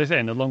as I say,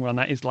 in the long run,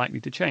 that is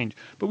likely to change.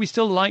 But we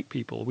still like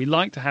people. We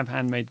like to have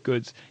handmade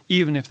goods,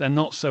 even if they're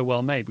not so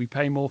well made. We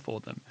pay more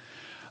for them.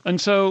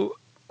 And so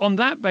on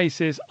that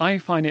basis, I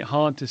find it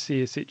hard to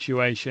see a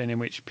situation in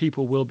which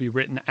people will be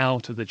written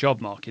out of the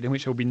job market, in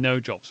which there will be no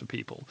jobs for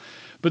people.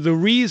 But the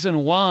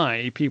reason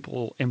why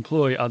people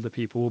employ other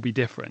people will be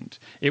different.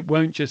 It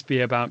won't just be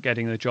about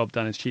getting the job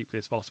done as cheaply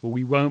as possible.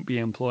 We won't be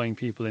employing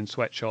people in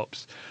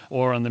sweatshops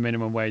or on the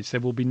minimum wage. There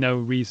will be no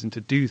reason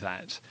to do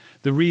that.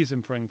 The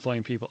reason for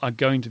employing people are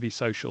going to be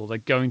social. They're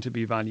going to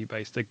be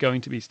value-based. They're going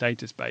to be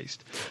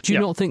status-based. Do you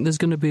not think there's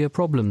going to be a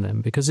problem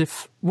then? Because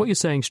if what you're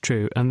saying is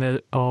true, and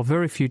there are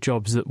very few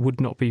jobs that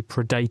would not be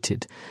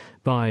predated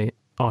by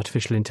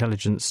artificial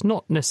intelligence,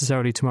 not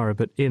necessarily tomorrow,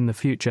 but in the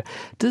future,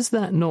 does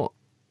that not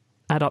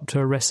add up to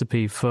a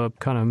recipe for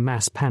kind of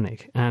mass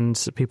panic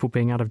and people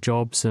being out of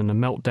jobs and a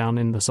meltdown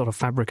in the sort of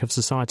fabric of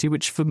society,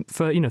 which for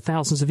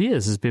thousands of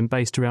years has been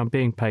based around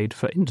being paid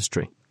for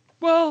industry?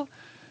 Well,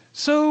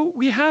 so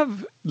we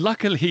have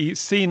luckily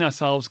seen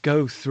ourselves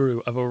go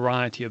through a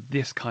variety of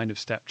this kind of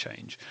step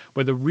change,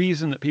 where the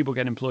reason that people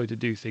get employed to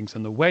do things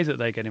and the way that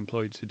they get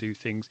employed to do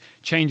things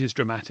changes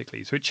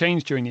dramatically. So it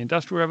changed during the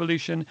Industrial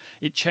Revolution,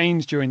 it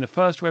changed during the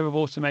first wave of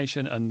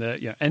automation and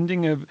the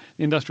ending of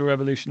the Industrial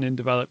Revolution in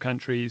developed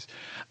countries.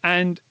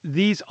 And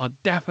these are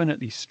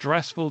definitely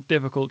stressful,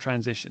 difficult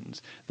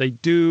transitions. They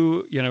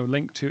do,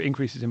 link to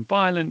increases in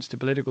violence, to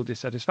political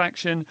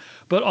dissatisfaction.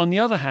 But on the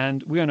other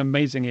hand, we're an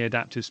amazingly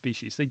adaptive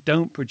species. They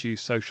don't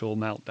produce social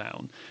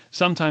meltdown.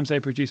 Sometimes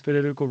they produce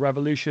political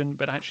revolution,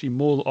 but actually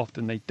more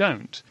often they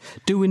don't.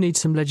 Do we need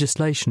some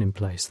legislation in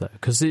place, though?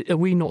 Because are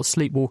we not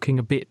sleepwalking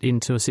a bit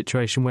into a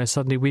situation where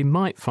suddenly we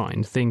might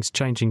find things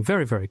changing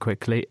very, very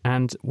quickly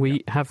and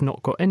we have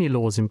not got any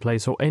laws in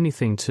place or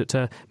anything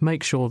to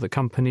make sure that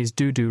companies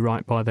do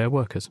right by their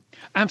workers?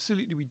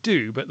 Absolutely we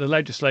do, but the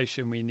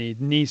legislation we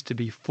need needs to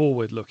be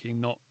forward-looking,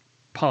 not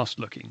past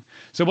looking.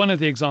 So one of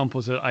the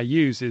examples that I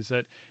use is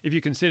that if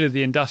you consider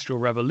the Industrial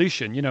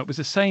Revolution, it was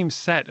the same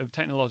set of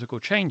technological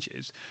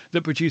changes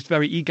that produced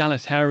very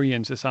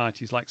egalitarian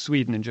societies like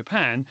Sweden and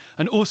Japan,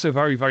 and also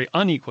very, very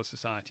unequal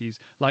societies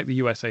like the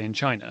USA and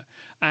China.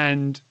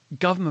 And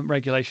government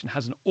regulation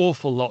has an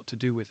awful lot to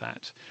do with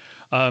that.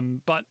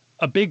 But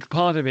a big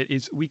part of it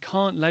is we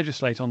can't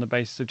legislate on the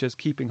basis of just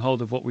keeping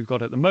hold of what we've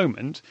got at the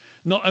moment,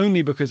 not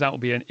only because that will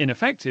be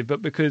ineffective,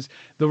 but because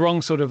the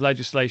wrong sort of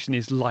legislation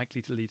is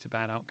likely to lead to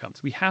bad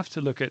outcomes. We have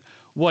to look at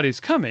what is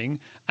coming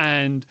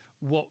and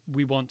what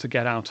we want to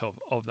get out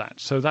of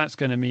that. So that's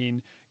going to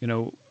mean,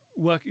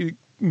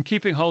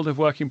 keeping hold of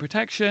working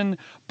protection,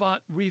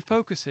 but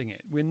refocusing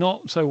it. We're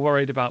not so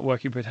worried about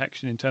working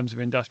protection in terms of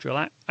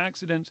industrial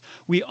accidents.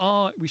 We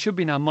should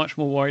be now much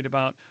more worried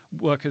about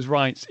workers'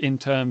 rights in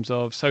terms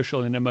of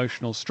social and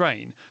emotional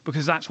strain,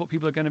 because that's what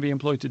people are going to be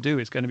employed to do,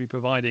 is going to be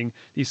providing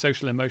these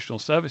social and emotional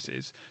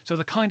services. So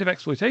the kind of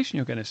exploitation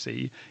you're going to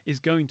see is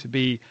going to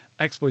be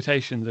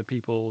exploitation of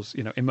people's,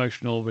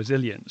 emotional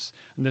resilience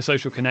and their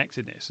social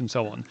connectedness and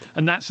so on.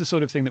 And that's the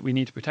sort of thing that we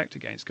need to protect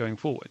against going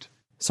forward.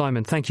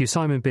 Simon, thank you.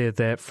 Simon Beard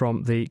there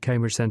from the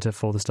Cambridge Centre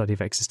for the Study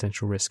of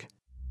Existential Risk.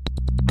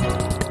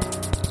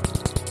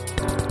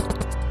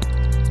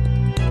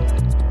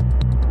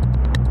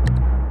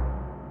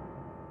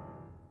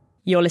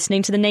 You're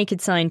listening to The Naked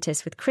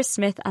Scientist with Chris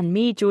Smith and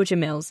me, Georgia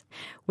Mills.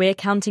 We're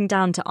counting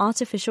down to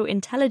artificial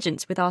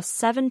intelligence with our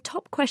 7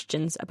 top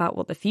questions about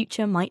what the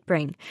future might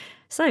bring.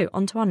 So,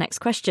 on to our next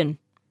question.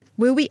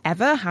 Will we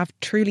ever have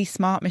truly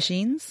smart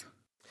machines?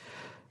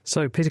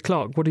 So, Peter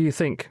Clark, what do you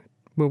think?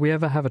 Will we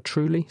ever have a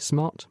truly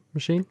smart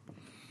machine?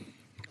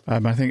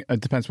 I think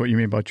it depends what you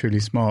mean by truly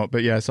smart.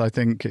 But yes, I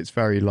think it's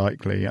very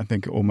likely. I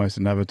think almost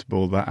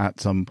inevitable that at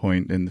some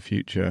point in the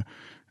future,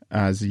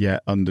 as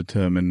yet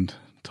undetermined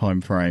time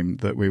frame,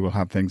 that we will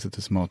have things that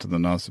are smarter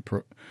than us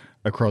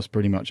across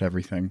pretty much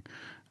everything.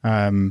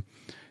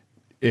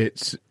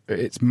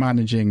 It's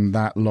managing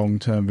that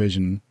long-term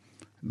vision,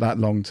 that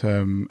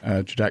long-term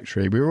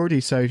trajectory. You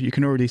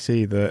can already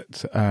see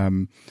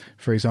that,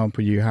 for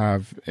example, you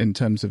have, in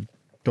terms of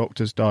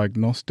doctors'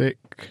 diagnostic,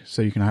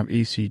 so you can have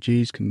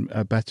ECGs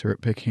are better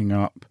at picking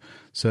up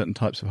certain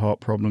types of heart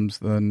problems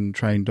than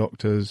trained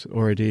doctors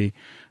already.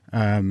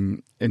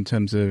 In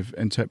terms of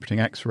interpreting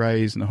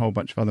X-rays and a whole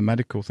bunch of other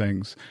medical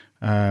things,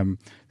 some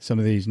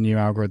of these new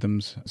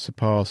algorithms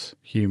surpass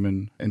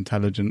human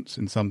intelligence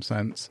in some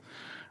sense.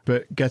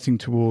 But getting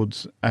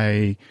towards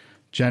a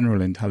general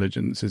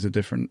intelligence is a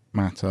different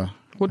matter.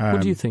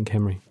 What do you think,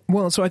 Henry?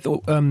 Well, so I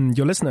thought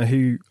your listener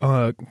who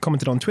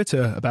commented on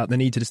Twitter about the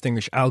need to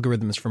distinguish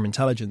algorithms from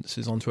intelligence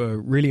is onto a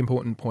really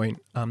important point.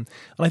 And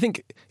I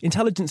think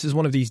intelligence is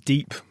one of these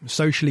deep,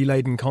 socially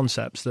laden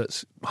concepts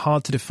that's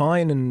hard to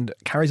define and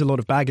carries a lot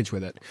of baggage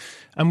with it.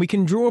 And we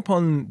can draw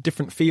upon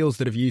different fields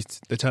that have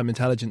used the term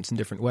intelligence in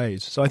different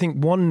ways. So I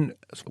think one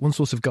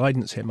source of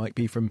guidance here might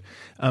be from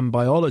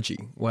biology,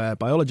 where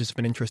biologists have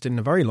been interested in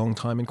a very long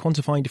time in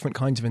quantifying different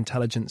kinds of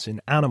intelligence in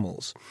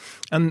animals.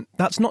 And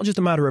that's not just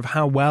a matter of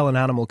how well an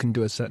animal can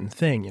do a certain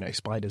thing.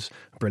 Spiders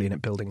are brilliant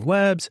at building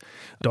webs,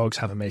 dogs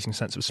have amazing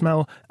sense of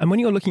smell. And when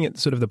you're looking at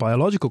sort of the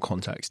biological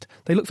context,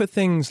 they look for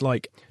things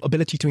like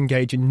ability to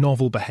engage in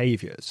novel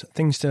behaviours,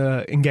 things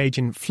to engage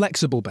in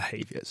flexible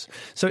behaviours.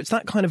 So it's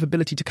that kind of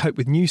ability to cope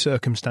with new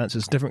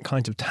circumstances, different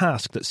kinds of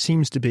tasks, that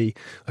seems to be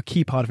a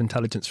key part of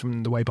intelligence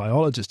from the way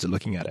biologists are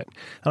looking at it.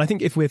 And I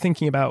think if we're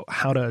thinking about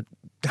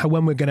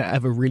when we're going to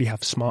ever really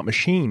have smart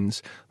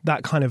machines,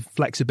 that kind of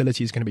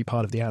flexibility is going to be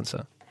part of the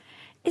answer.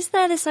 Is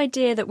there this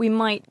idea that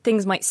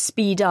things might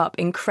speed up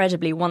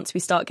incredibly once we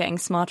start getting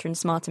smarter and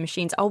smarter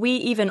machines? Are we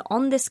even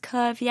on this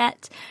curve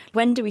yet?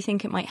 When do we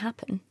think it might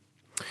happen?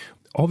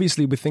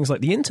 Obviously, with things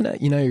like the internet,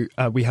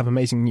 we have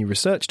amazing new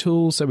research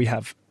tools, so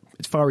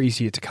it's far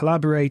easier to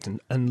collaborate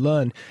and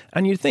learn.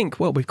 And you'd think,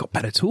 well, we've got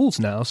better tools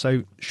now,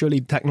 so surely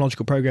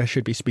technological progress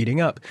should be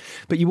speeding up.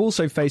 But you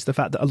also face the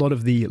fact that a lot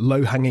of the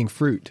low-hanging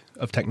fruit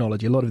of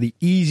technology, a lot of the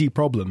easy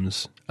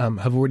problems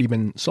have already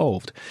been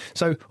solved.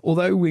 So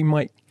although we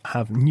might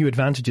have new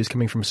advantages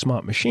coming from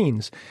smart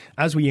machines,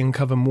 as we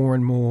uncover more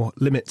and more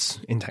limits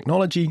in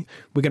technology,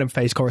 we're going to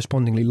face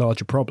correspondingly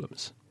larger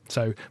problems.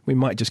 So we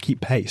might just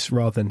keep pace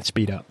rather than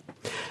speed up.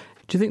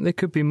 Do you think there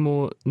could be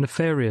more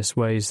nefarious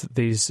ways that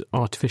these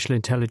artificial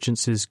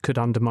intelligences could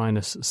undermine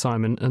us,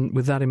 Simon? And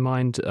with that in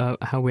mind,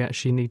 how we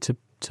actually need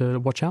to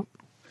watch out?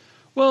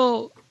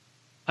 Well,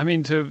 I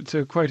mean,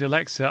 to quote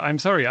Alexa, I'm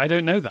sorry, I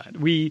don't know that.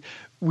 We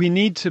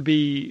need to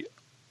be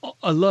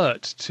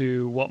alert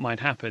to what might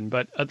happen,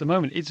 but at the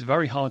moment it's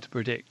very hard to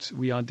predict.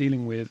 We are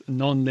dealing with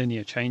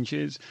non-linear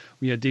changes.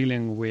 We are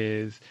dealing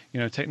with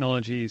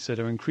technologies that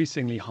are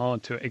increasingly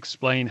hard to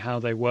explain how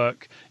they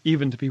work,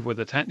 even to people with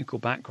a technical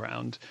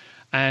background.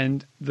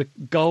 And the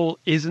goal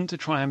isn't to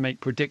try and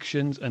make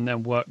predictions and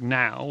then work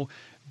now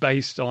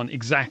based on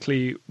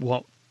exactly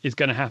what is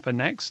going to happen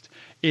next.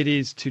 It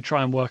is to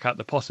try and work out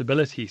the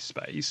possibility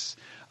space,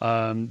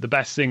 the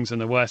best things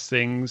and the worst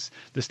things,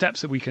 the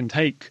steps that we can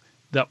take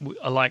that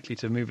are likely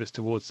to move us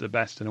towards the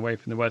best and away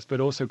from the worst, but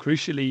also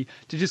crucially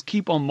to just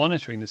keep on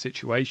monitoring the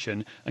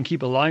situation and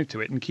keep alive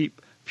to it and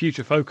keep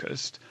future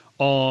focused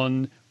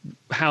on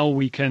how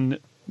we can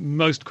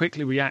most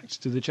quickly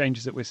react to the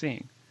changes that we're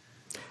seeing.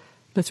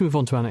 Let's move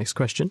on to our next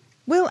question.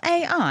 Will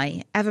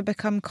AI ever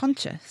become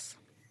conscious?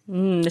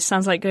 This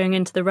sounds like going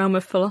into the realm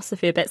of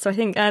philosophy a bit, so I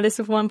think this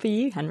is one for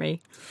you,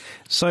 Henry.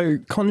 So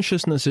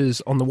consciousness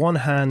is, on the one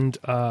hand,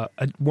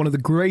 one of the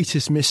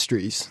greatest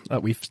mysteries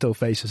that we still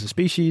face as a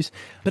species,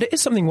 but it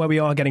is something where we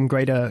are getting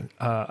greater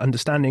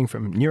understanding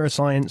from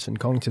neuroscience and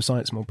cognitive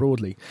science more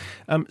broadly.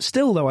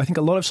 Still, though, I think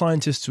a lot of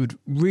scientists would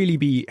really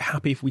be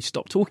happy if we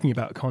stopped talking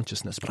about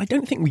consciousness, but I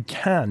don't think we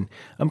can.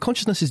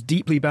 Consciousness is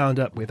deeply bound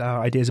up with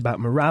our ideas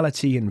about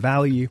morality and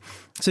value.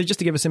 So just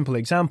to give a simple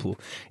example,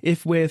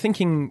 if we're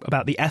thinking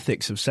about the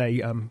ethics of,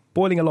 say,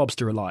 boiling a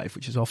lobster alive,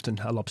 which is often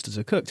how lobsters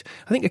are cooked,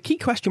 I think a key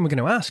question we're going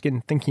to ask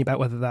in thinking about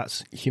whether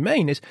that's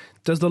humane is,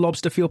 does the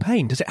lobster feel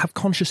pain? Does it have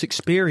conscious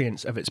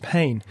experience of its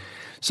pain?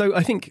 So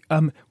I think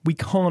we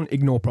can't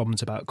ignore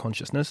problems about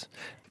consciousness.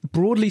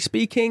 Broadly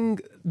speaking,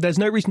 there's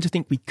no reason to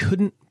think we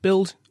couldn't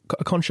build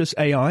a conscious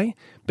AI,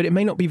 but it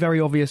may not be very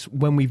obvious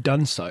when we've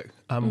done so.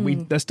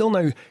 There's still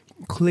no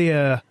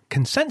clear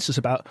consensus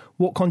about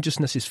what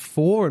consciousness is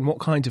for and what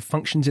kinds of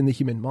functions in the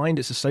human mind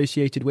it's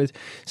associated with.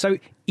 So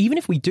even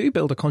if we do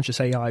build a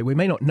conscious AI, we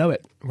may not know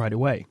it right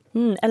away.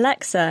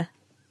 Alexa,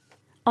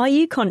 are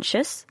you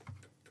conscious?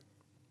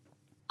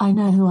 I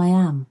know who I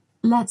am.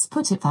 Let's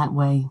put it that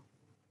way.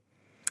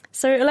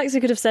 So Alexa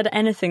could have said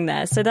anything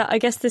there. So that, I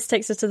guess this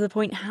takes us to the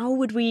point, how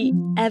would we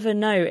ever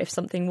know if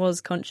something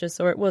was conscious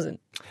or it wasn't?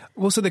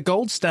 Well, so the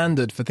gold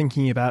standard for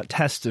thinking about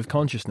tests of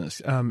consciousness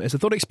is a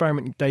thought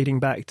experiment dating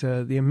back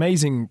to the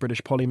amazing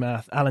British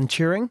polymath Alan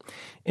Turing.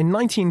 In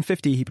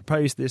 1950, he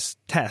proposed this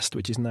test,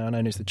 which is now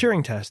known as the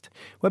Turing test,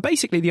 where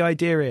basically the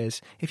idea is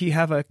if you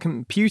have a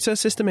computer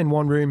system in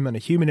one room and a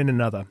human in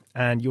another,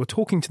 and you're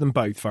talking to them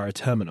both via a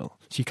terminal,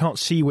 so you can't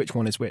see which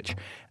one is which,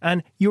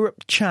 and you're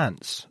at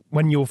chance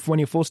when you're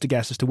forced to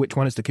guess as to which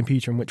one is the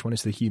computer and which one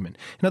is the human.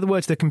 In other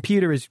words, the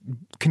computer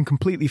can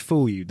completely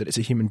fool you that it's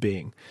a human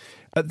being.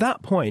 At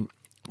that point,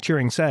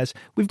 Turing says,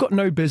 we've got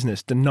no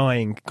business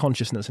denying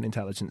consciousness and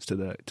intelligence to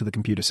the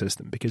computer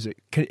system because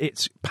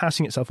it's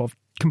passing itself off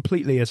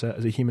completely as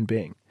a human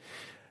being.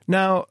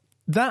 Now,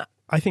 that,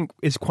 I think,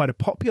 is quite a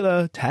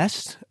popular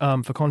test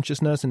for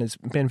consciousness and has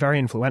been very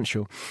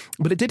influential.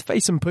 But it did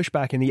face some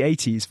pushback in the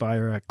 80s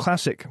via a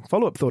classic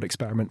follow-up thought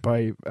experiment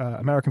by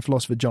American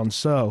philosopher John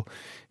Searle,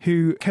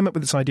 who came up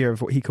with this idea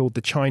of what he called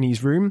the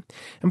Chinese room.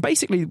 And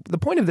basically, the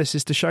point of this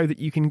is to show that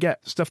you can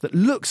get stuff that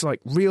looks like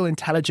real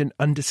intelligent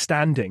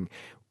understanding,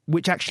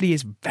 which actually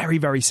is very,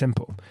 very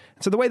simple.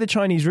 So the way the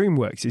Chinese room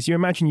works is you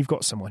imagine you've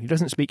got someone who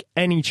doesn't speak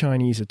any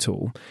Chinese at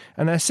all,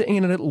 and they're sitting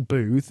in a little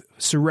booth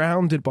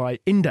surrounded by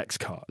index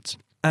cards.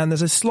 And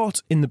there's a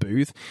slot in the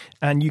booth,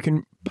 and you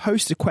can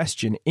post a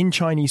question in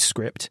Chinese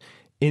script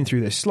in through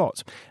this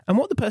slot. And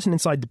what the person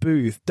inside the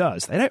booth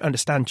does, they don't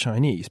understand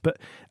Chinese, but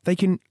they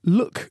can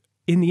look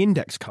in the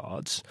index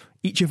cards,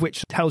 each of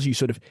which tells you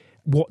sort of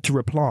what to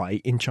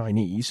reply in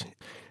Chinese.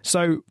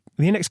 So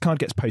the index card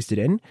gets posted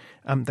in,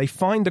 they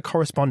find the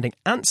corresponding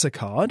answer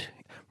card,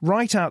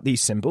 write out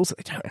these symbols that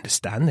they don't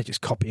understand, they're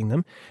just copying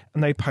them,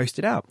 and they post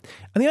it out.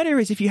 And the idea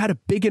is if you had a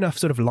big enough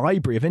sort of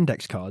library of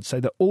index cards so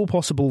that all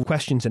possible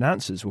questions and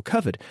answers were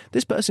covered,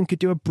 this person could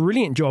do a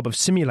brilliant job of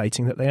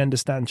simulating that they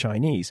understand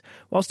Chinese,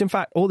 whilst in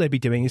fact all they'd be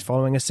doing is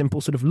following a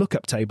simple sort of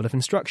lookup table of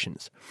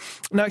instructions.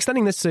 Now,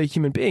 extending this to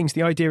human beings,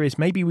 the idea is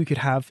maybe we could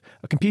have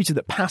a computer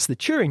that passed the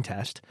Turing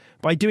test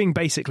by doing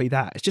basically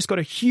that. It's just got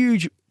a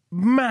huge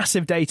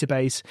massive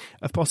database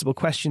of possible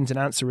questions and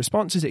answer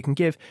responses it can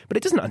give, but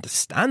it doesn't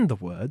understand the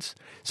words.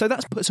 So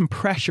that's put some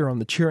pressure on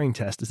the Turing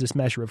test as this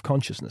measure of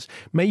consciousness.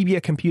 Maybe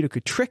a computer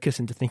could trick us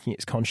into thinking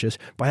it's conscious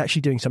by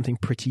actually doing something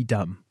pretty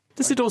dumb.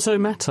 Does it also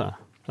matter,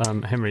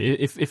 Henry,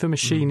 if a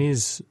machine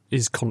is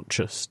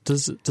conscious,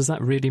 does that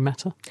really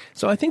matter?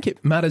 So I think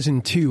it matters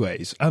in two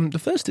ways. The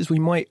first is we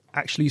might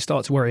actually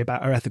start to worry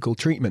about our ethical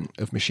treatment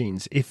of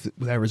machines if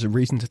there is a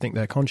reason to think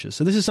they're conscious.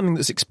 So this is something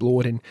that's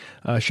explored in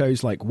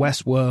shows like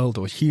Westworld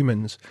or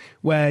Humans,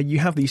 where you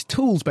have these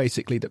tools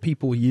basically that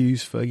people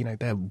use for,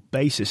 their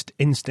basest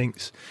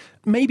instincts.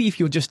 Maybe if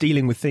you're just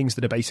dealing with things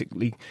that are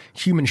basically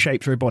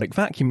human-shaped robotic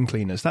vacuum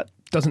cleaners, that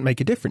doesn't make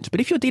a difference.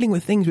 But if you're dealing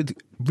with things with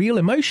real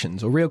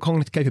emotions or real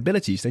cognitive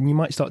capabilities, then you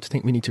might start to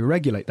think we need to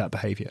regulate that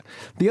behavior.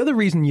 The other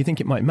reason you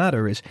think it might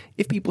matter is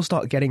if people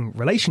start getting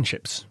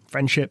relationships,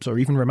 friendships, or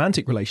even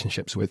romantic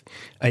relationships with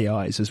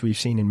AIs, as we've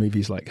seen in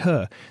movies like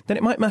Her, then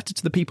it might matter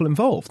to the people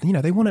involved.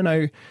 They want to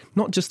know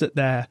not just that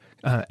their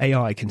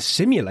AI can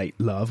simulate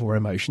love or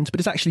emotions, but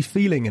it's actually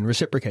feeling and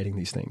reciprocating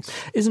these things.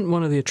 Isn't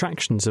one of the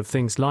attractions of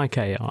things like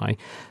AI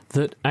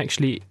that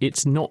actually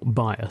it's not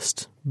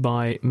biased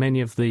by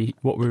many of the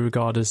what we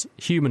regard as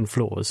human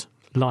flaws,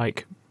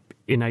 like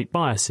innate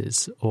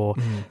biases or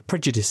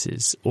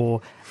prejudices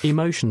or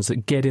emotions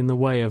that get in the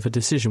way of a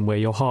decision where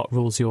your heart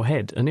rules your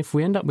head. And if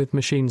we end up with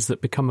machines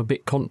that become a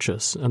bit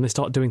conscious and they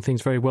start doing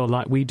things very well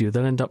like we do,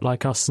 they'll end up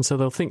like us, and so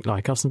they'll think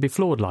like us and be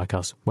flawed like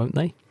us, won't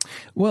they?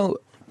 Well,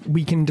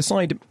 we can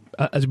decide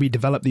as we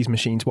develop these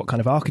machines what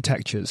kind of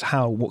architectures,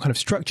 what kind of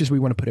structures we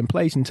want to put in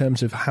place in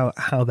terms of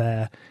how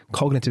their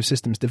cognitive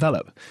systems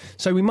develop.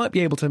 So we might be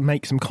able to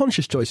make some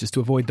conscious choices to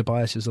avoid the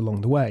biases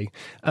along the way.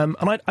 And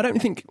I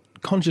don't think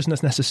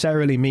consciousness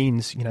necessarily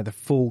means, the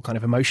full kind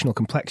of emotional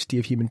complexity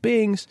of human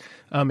beings.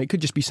 It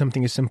could just be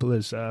something as simple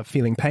as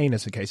feeling pain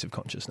as a case of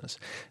consciousness.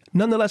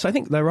 Nonetheless, I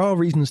think there are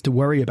reasons to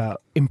worry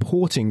about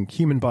importing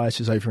human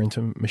biases over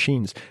into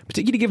machines,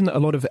 particularly given that a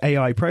lot of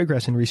AI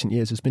progress in recent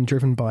years has been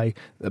driven by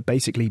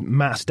basically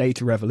mass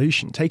data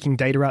revolution, taking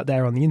data out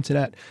there on the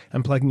internet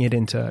and plugging it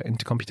into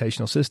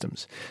computational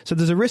systems. So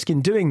there's a risk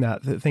in doing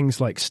that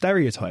things like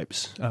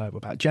stereotypes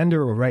about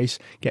gender or race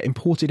get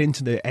imported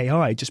into the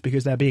AI just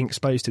because they're being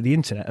exposed to the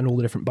internet and all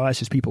the different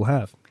biases people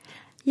have.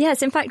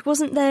 Yes, in fact,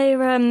 wasn't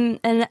there an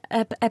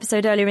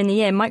episode earlier in the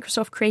year,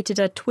 Microsoft created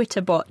a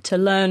Twitter bot to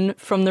learn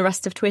from the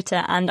rest of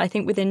Twitter, and I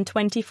think within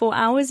 24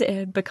 hours it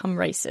had become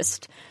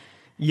racist.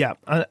 Yeah,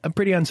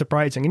 pretty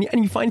unsurprising.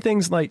 And you find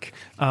things like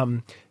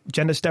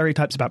gender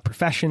stereotypes about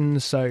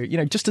professions. So,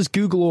 just as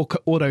Google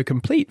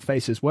autocomplete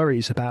faces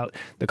worries about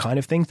the kind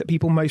of things that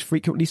people most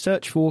frequently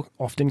search for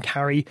often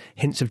carry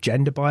hints of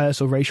gender bias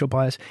or racial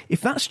bias,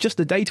 if that's just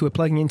the data we're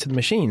plugging into the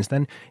machines,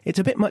 then it's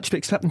a bit much to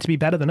expect them to be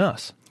better than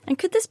us. And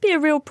could this be a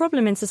real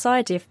problem in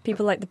society if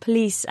people like the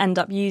police end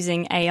up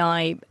using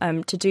AI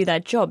to do their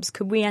jobs?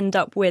 Could we end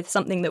up with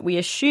something that we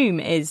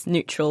assume is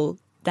neutral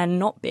than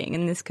not being,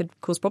 and this could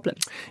cause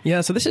problems?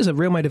 Yeah, so this is a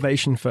real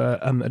motivation for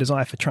a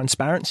desire for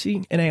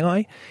transparency in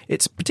AI.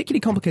 It's particularly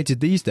complicated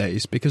these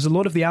days because a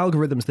lot of the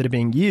algorithms that are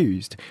being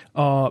used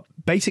are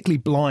basically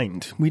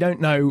blind. We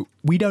don't know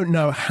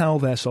how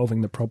they're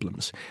solving the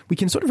problems. We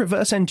can sort of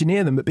reverse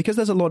engineer them, but because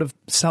there's a lot of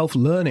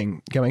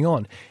self-learning going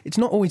on, it's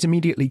not always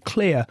immediately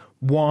clear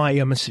why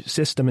a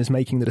system is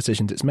making the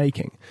decisions it's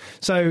making.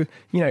 So,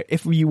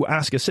 if you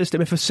ask a system,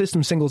 if a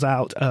system singles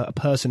out a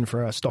person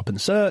for a stop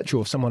and search,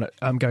 or someone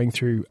going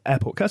through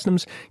airport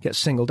customs gets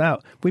singled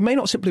out, we may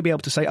not simply be able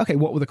to say, okay,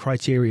 what were the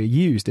criteria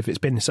used if it's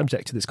been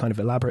subject to this kind of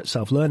elaborate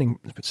self-learning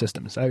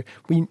system? So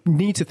we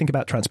need to think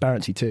about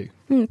transparency too.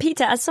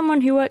 Peter, as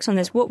someone who works on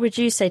this, what would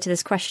you say to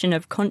this question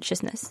of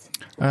consciousness?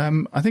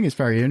 I think it's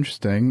very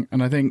interesting,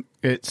 and I think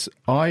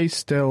I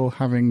still,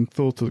 having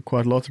thought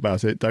quite a lot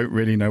about it, don't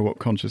really know what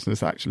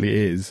consciousness actually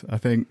is. I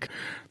think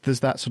there's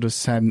that sort of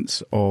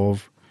sense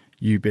of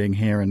you being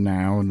here and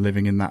now and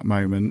living in that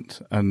moment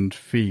and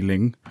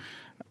feeling.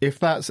 If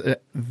that's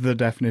the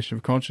definition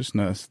of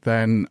consciousness,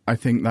 then I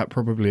think that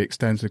probably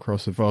extends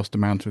across a vast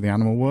amount of the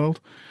animal world.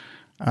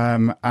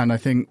 And I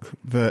think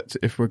that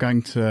if we're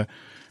going to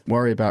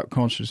worry about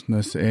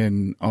consciousness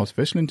in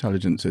artificial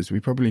intelligences, we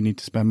probably need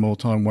to spend more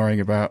time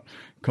worrying about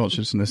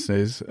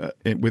consciousnesses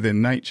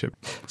within nature.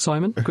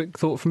 Simon, a quick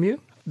thought from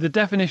you? The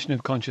definition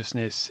of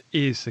consciousness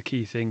is the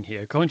key thing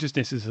here.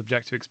 Consciousness is a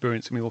subjective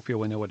experience and we all feel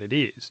we know what it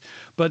is.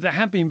 But there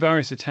have been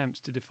various attempts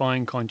to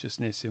define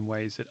consciousness in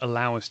ways that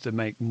allow us to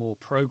make more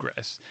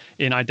progress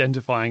in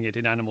identifying it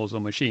in animals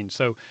or machines.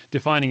 So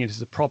defining it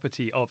as a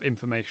property of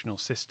informational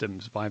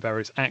systems by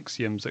various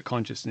axioms that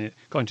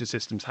conscious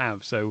systems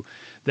have. So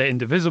they're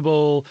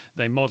indivisible,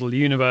 they model the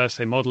universe,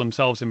 they model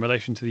themselves in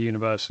relation to the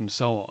universe, and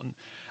so on.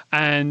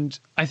 And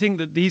I think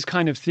that these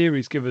kind of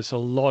theories give us a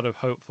lot of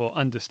hope for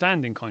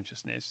understanding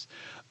consciousness.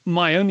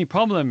 My only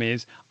problem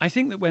is, I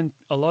think that when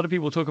a lot of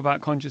people talk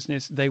about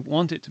consciousness, they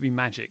want it to be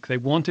magic. They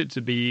want it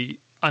to be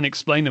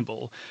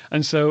unexplainable.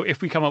 And so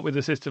if we come up with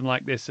a system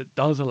like this that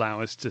does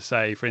allow us to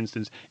say, for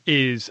instance,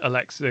 is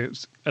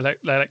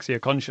Alexia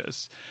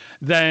conscious,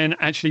 then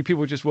actually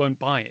people just won't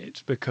buy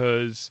it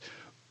because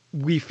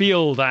we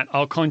feel that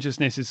our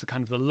consciousness is the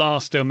kind of the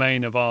last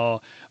domain of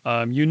our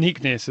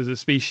uniqueness as a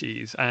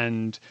species,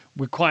 and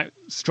we're quite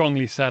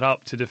strongly set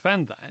up to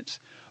defend that.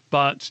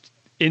 But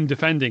in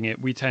defending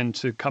it, we tend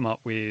to come up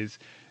with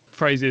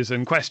phrases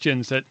and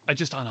questions that are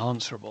just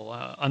unanswerable,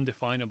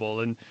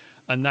 undefinable,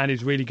 and that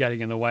is really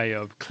getting in the way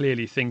of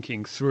clearly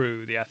thinking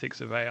through the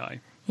ethics of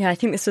AI. Yeah, I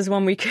think this is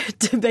one we could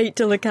debate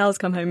till the cows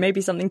come home, maybe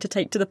something to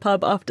take to the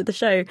pub after the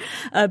show.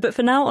 But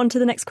for now, on to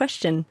the next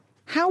question.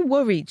 How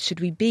worried should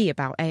we be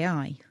about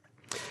AI?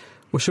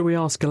 Well, shall we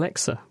ask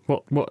Alexa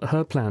what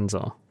her plans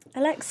are?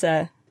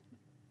 Alexa,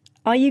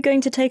 are you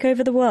going to take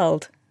over the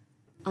world?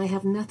 I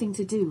have nothing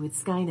to do with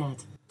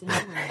Skynet.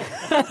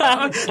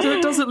 So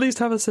it does at least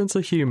have a sense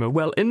of humour.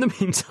 Well, in the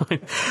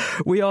meantime,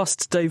 we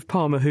asked Dave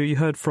Palmer, who you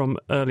heard from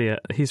earlier,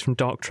 he's from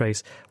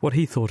Darktrace, what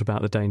he thought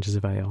about the dangers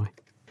of AI.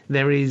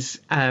 There is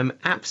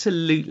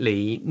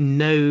absolutely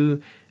no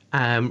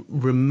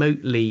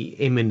remotely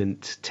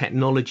imminent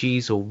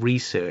technologies or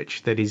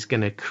research that is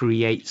going to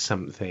create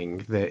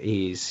something that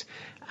is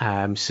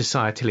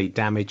societally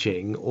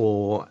damaging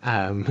or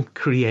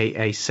create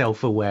a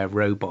self-aware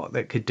robot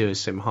that could do us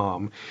some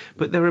harm.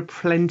 But there are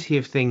plenty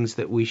of things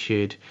that we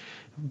should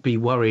be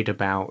worried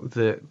about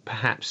that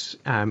perhaps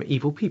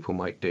evil people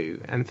might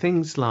do. And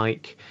things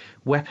like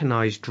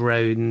weaponized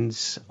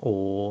drones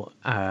or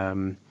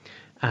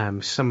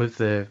some of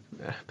the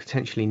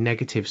potentially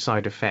negative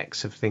side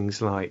effects of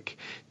things like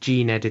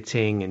gene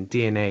editing and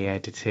DNA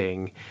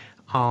editing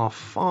are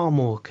far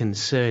more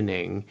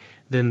concerning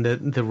than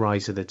the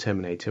rise of the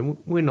Terminator.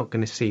 We're not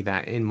going to see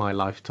that in my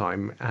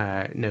lifetime,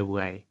 no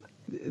way.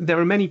 There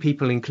are many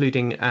people,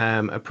 including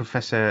a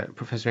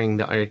professoring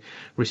that I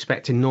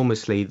respect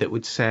enormously, that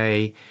would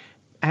say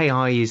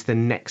AI is the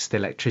next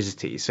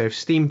electricity. So if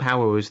steam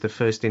power was the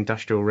first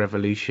industrial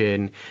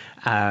revolution,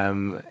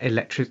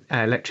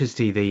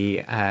 electricity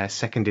the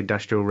second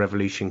industrial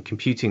revolution,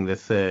 computing the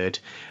third,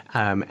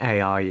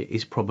 AI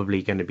is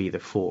probably going to be the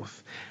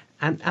fourth.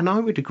 And I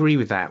would agree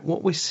with that.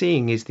 What we're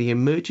seeing is the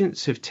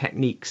emergence of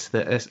techniques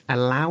that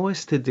allow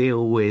us to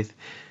deal with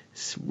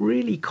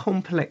really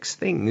complex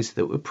things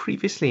that were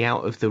previously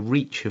out of the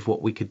reach of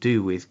what we could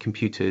do with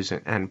computers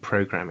and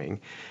programming.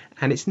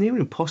 And it's near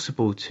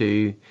impossible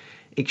to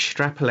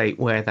extrapolate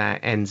where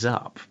that ends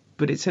up.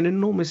 But it's an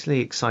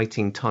enormously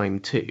exciting time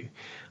too.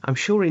 I'm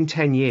sure in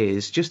 10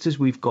 years, just as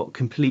we've got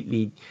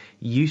completely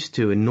used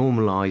to and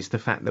normalised the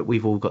fact that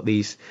we've all got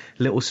these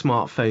little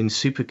smartphone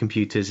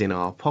supercomputers in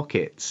our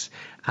pockets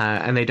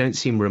and they don't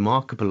seem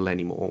remarkable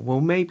anymore, well,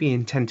 maybe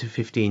in 10 to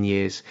 15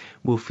 years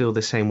we'll feel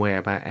the same way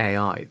about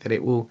AI, that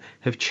it will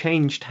have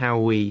changed how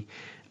we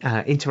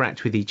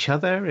interact with each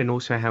other and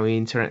also how we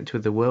interact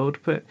with the world,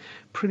 but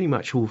pretty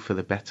much all for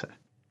the better.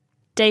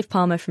 Dave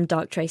Palmer from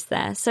Darktrace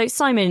there. So,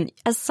 Simon,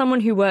 as someone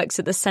who works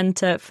at the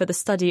Centre for the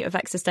Study of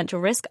Existential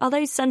Risk, are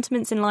those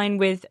sentiments in line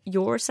with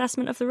your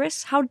assessment of the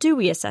risks? How do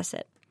we assess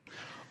it?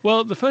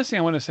 Well, the first thing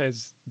I want to say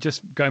is,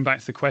 just going back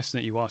to the question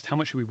that you asked, how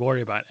much should we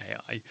worry about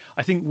AI?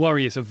 I think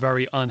worry is a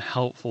very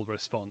unhelpful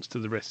response to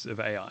the risks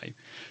of AI.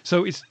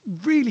 So it's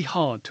really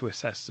hard to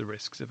assess the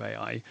risks of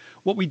AI.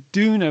 What we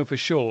do know for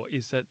sure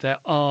is that there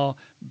are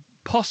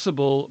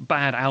possible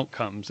bad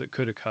outcomes that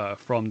could occur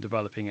from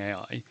developing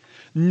AI.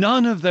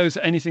 None of those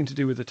are anything to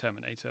do with the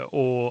Terminator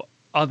or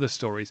other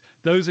stories.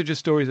 Those are just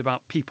stories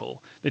about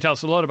people. They tell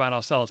us a lot about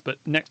ourselves, but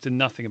next to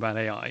nothing about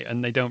AI,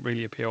 and they don't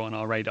really appear on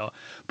our radar.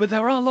 But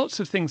there are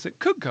lots of things that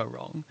could go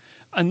wrong,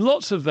 and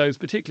lots of those,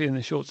 particularly in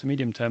the short to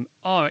medium term,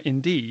 are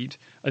indeed,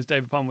 as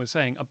David Palmer was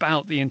saying,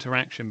 about the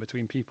interaction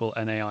between people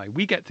and AI.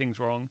 We get things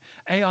wrong.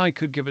 AI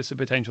could give us the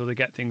potential to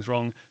get things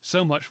wrong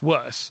so much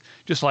worse,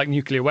 just like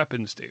nuclear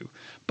weapons do.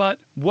 But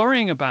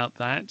worrying about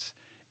that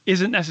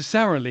isn't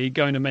necessarily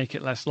going to make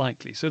it less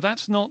likely. So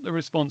that's not the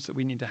response that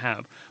we need to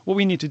have. What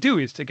we need to do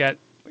is to get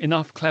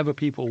enough clever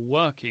people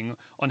working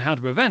on how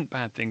to prevent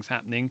bad things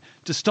happening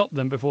to stop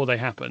them before they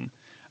happen.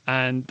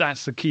 And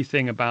that's the key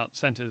thing about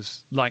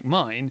centres like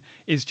mine,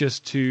 is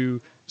just to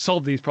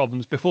solve these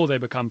problems before they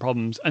become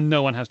problems and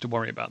no one has to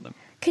worry about them.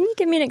 Can you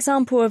give me an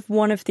example of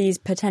one of these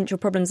potential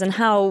problems and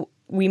how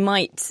we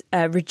might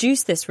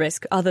reduce this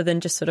risk other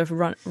than just sort of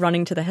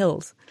running to the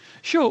hills?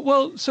 Sure.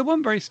 Well, so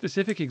one very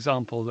specific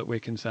example that we're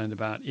concerned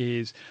about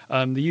is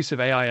the use of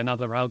AI and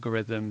other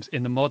algorithms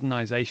in the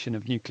modernization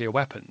of nuclear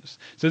weapons.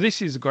 So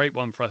this is a great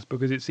one for us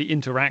because it's the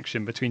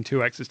interaction between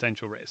two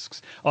existential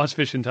risks,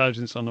 artificial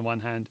intelligence on the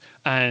one hand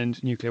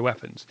and nuclear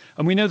weapons.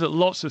 And we know that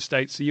lots of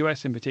states, the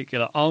US in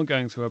particular, are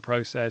going through a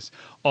process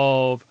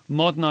of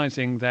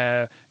modernizing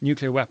their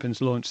nuclear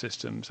weapons launch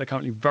systems. They're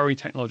currently very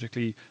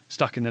technologically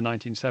stuck in the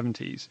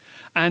 1970s.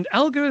 And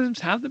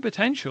algorithms have the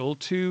potential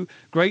to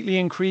greatly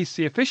increase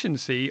the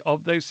efficiency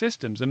of those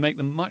systems and make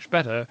them much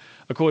better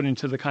according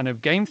to the kind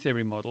of game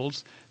theory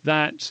models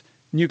that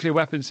nuclear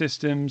weapon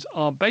systems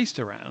are based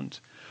around.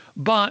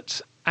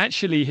 But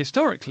actually,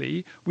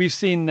 historically, we've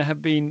seen there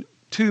have been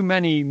too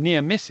many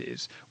near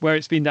misses where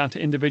it's been down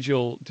to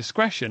individual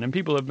discretion and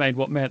people have made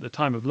what may at the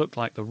time have looked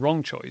like the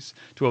wrong choice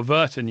to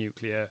avert a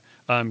nuclear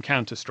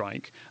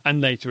counterstrike,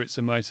 and later it's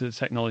emerged that the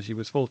technology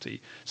was faulty.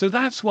 So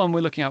that's one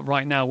we're looking at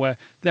right now where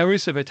there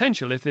is a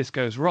potential, if this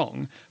goes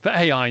wrong, for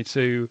AI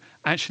to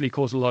actually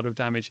cause a lot of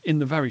damage in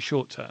the very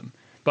short term.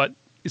 But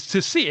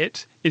to see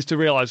it is to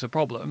realize the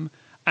problem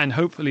and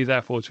hopefully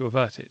therefore to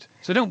avert it.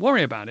 So don't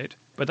worry about it,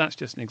 but that's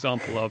just an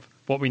example of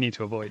what we need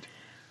to avoid.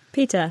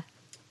 Peter?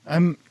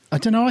 I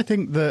don't know. I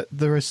think that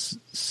there are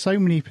so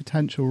many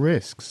potential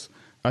risks.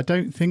 I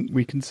don't think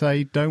we can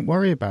say don't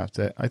worry about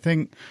it. I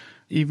think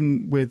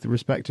even with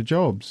respect to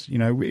jobs, you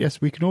know, yes,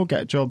 we can all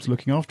get jobs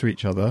looking after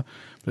each other.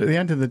 But at the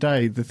end of the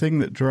day, the thing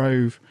that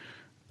drove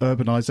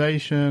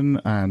urbanisation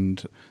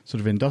and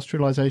sort of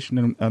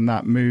industrialisation and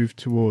that move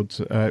towards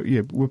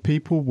were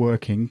people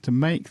working to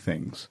make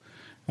things.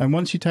 And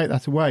once you take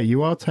that away,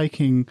 you are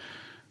taking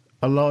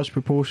a large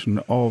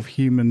proportion of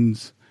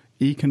humans'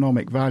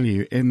 economic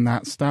value in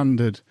that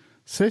standard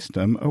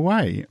system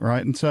away,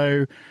 right? And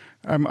so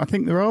I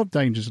think there are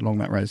dangers along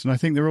that road. And I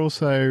think there are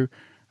also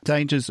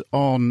dangers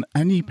on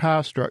any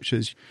power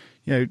structures.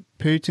 You know,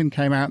 Putin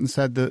came out and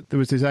said that there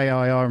was this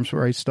AI arms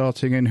race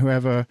starting and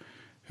whoever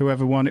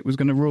won it was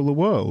going to rule the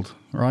world,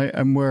 right?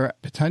 And we're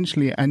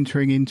potentially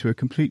entering into a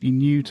completely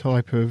new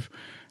type of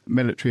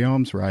military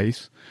arms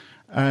race.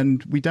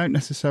 and we don't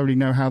necessarily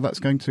know how that's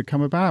going to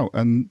come about.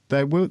 And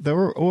there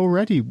are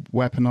already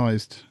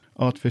weaponized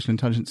artificial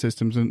intelligence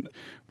systems and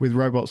with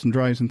robots and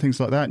drones and things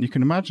like that. And you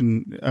can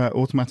imagine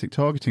automatic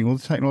targeting. All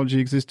the technology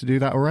exists to do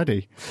that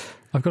already.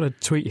 I've got a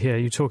tweet here.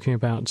 You're talking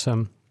about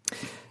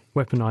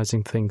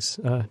weaponizing things.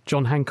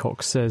 John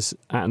Hancock says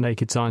at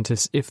Naked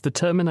Scientist, if the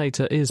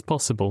Terminator is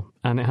possible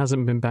and it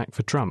hasn't been back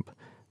for Trump,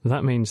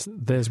 that means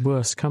there's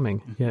worse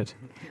coming yet.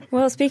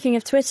 Well, speaking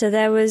of Twitter,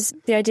 there was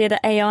the idea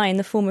that AI in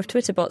the form of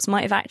Twitter bots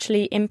might have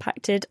actually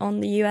impacted on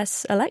the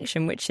US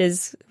election, which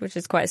is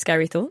quite a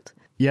scary thought.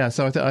 Yeah,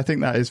 so I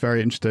think that is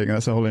very interesting.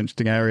 That's a whole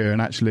interesting area,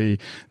 and actually,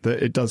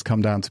 it does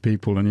come down to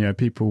people. And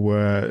people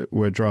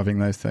were driving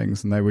those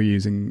things, and they were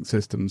using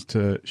systems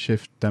to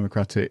shift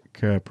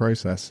democratic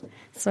process.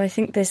 So I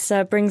think this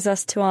brings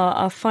us to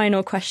our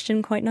final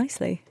question quite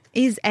nicely.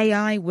 Is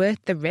AI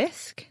worth the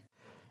risk?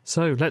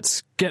 So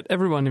let's get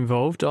everyone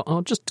involved.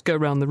 I'll just go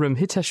around the room.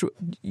 Hitesh,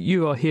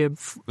 you are here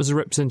as a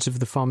representative of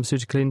the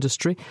pharmaceutical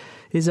industry.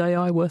 Is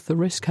AI worth the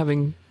risk,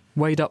 having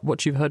weighed up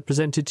what you've heard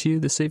presented to you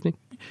this evening?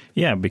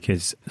 Yeah,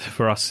 because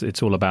for us,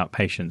 it's all about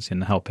patients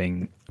and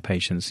helping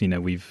patients.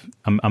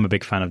 I'm a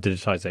big fan of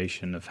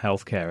digitization of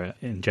healthcare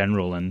in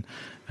general and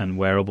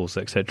wearables,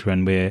 etc.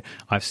 And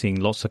I've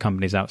seen lots of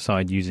companies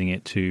outside using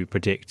it to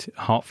predict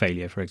heart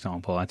failure, for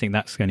example. I think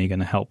that's only going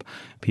to help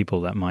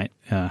people that might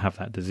have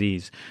that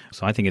disease.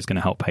 So I think it's going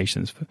to help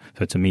patients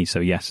to me.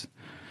 So yes.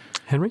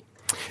 Henry?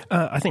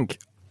 I think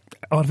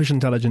artificial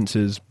intelligence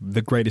is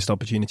the greatest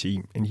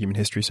opportunity in human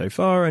history so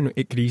far, and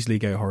it could easily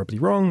go horribly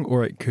wrong,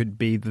 or it could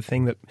be the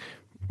thing that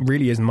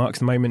really marks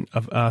the moment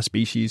of our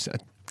species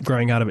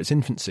growing out of its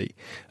infancy.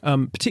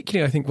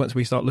 Particularly, I think once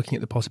we start looking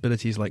at the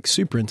possibilities like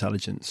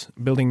superintelligence,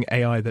 building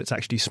AI that's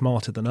actually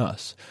smarter than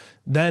us,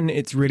 then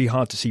it's really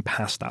hard to see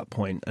past that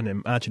point and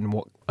imagine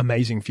what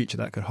amazing future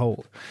that could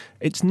hold.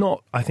 It's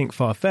not, I think,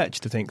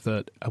 far-fetched to think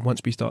that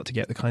once we start to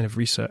get the kind of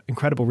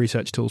incredible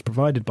research tools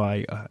provided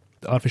by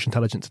artificial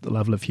intelligence at the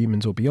level of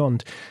humans or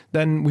beyond,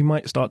 then we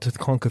might start to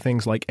conquer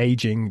things like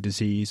aging,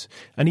 disease,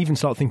 and even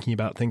start thinking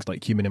about things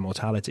like human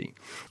immortality.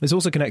 This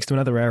also connects to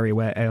another area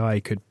where AI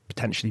could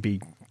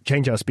potentially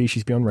change our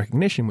species beyond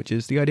recognition, which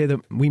is the idea that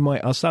we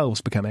might ourselves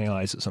become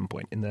AIs at some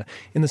point, in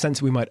the sense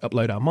that we might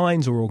upload our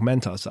minds or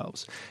augment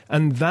ourselves.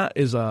 And that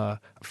is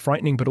a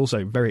frightening but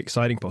also very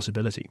exciting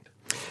possibility.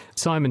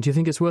 Simon, do you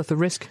think it's worth the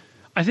risk?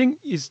 I think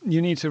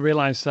you need to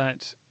realise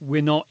that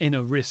we're not in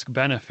a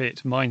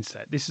risk-benefit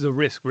mindset. This is a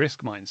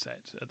risk-risk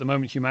mindset. At the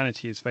moment,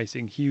 humanity is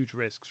facing huge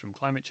risks from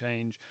climate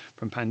change,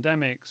 from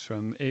pandemics,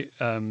 from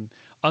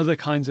other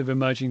kinds of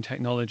emerging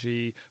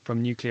technology,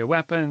 from nuclear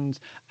weapons.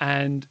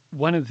 And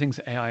one of the things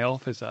that AI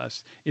offers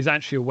us is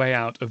actually a way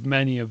out of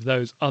many of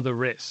those other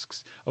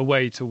risks, a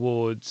way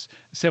towards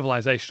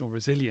civilizational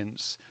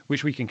resilience,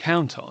 which we can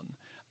count on.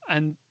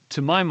 And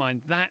to my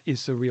mind, that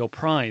is the real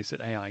prize that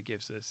AI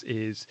gives us,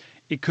 is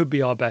it could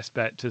be our best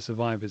bet to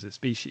survive as a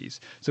species.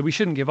 So we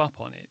shouldn't give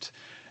up on it.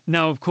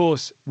 Now, of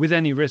course, with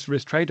any risk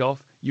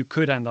trade-off, you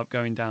could end up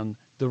going down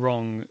the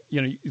wrong,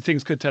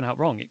 things could turn out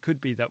wrong. It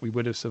could be that we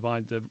would have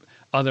survived the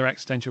other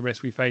existential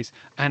risks we face,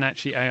 and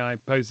actually AI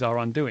poses our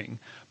undoing.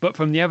 But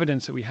from the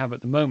evidence that we have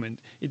at the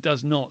moment, it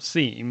does not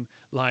seem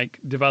like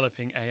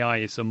developing AI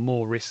is the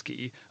more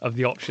risky of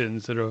the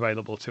options that are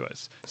available to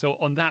us. So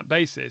on that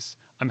basis,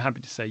 I'm happy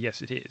to say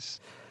yes, it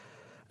is.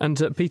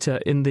 And Peter,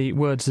 in the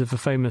words of a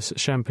famous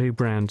shampoo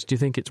brand, do you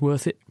think it's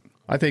worth it?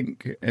 I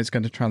think it's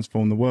going to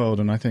transform the world,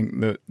 and I think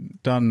that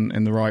done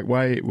in the right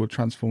way, it will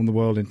transform the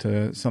world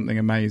into something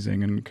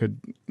amazing and could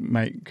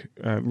make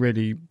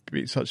really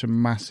be such a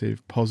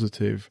massive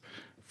positive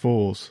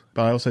force.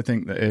 But I also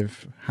think that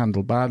if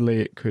handled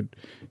badly, it could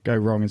go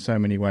wrong in so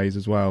many ways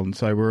as well. And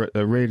so we're at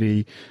a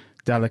really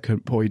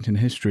delicate point in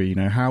history,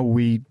 how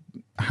we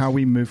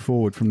move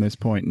forward from this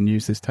point and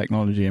use this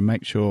technology and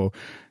make sure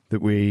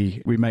that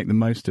we make the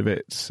most of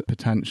its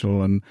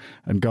potential and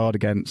guard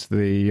against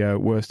the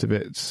worst of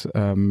its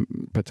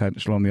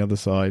potential on the other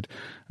side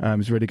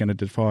is really going to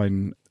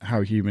define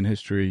how human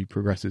history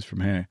progresses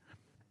from here.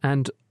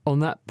 And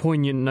on that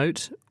poignant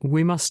note,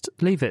 we must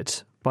leave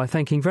it by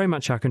thanking very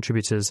much our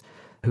contributors,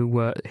 who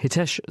were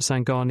Hitesh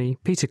Sangani,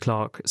 Peter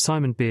Clark,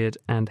 Simon Beard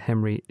and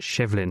Henry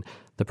Shevlin.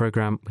 The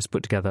programme was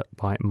put together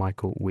by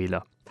Michael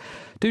Wheeler.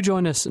 Do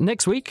join us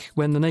next week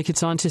when the Naked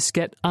Scientists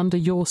get under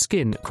your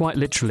skin, quite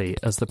literally,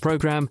 as the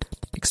programme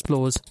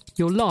explores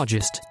your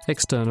largest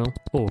external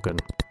organ.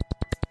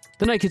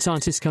 The Naked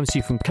Scientists comes to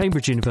you from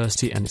Cambridge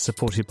University and is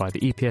supported by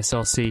the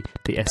EPSRC,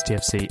 the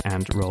STFC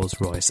and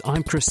Rolls-Royce.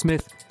 I'm Chris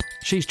Smith,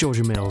 she's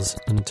Georgia Mills,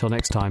 and until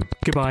next time,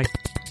 goodbye.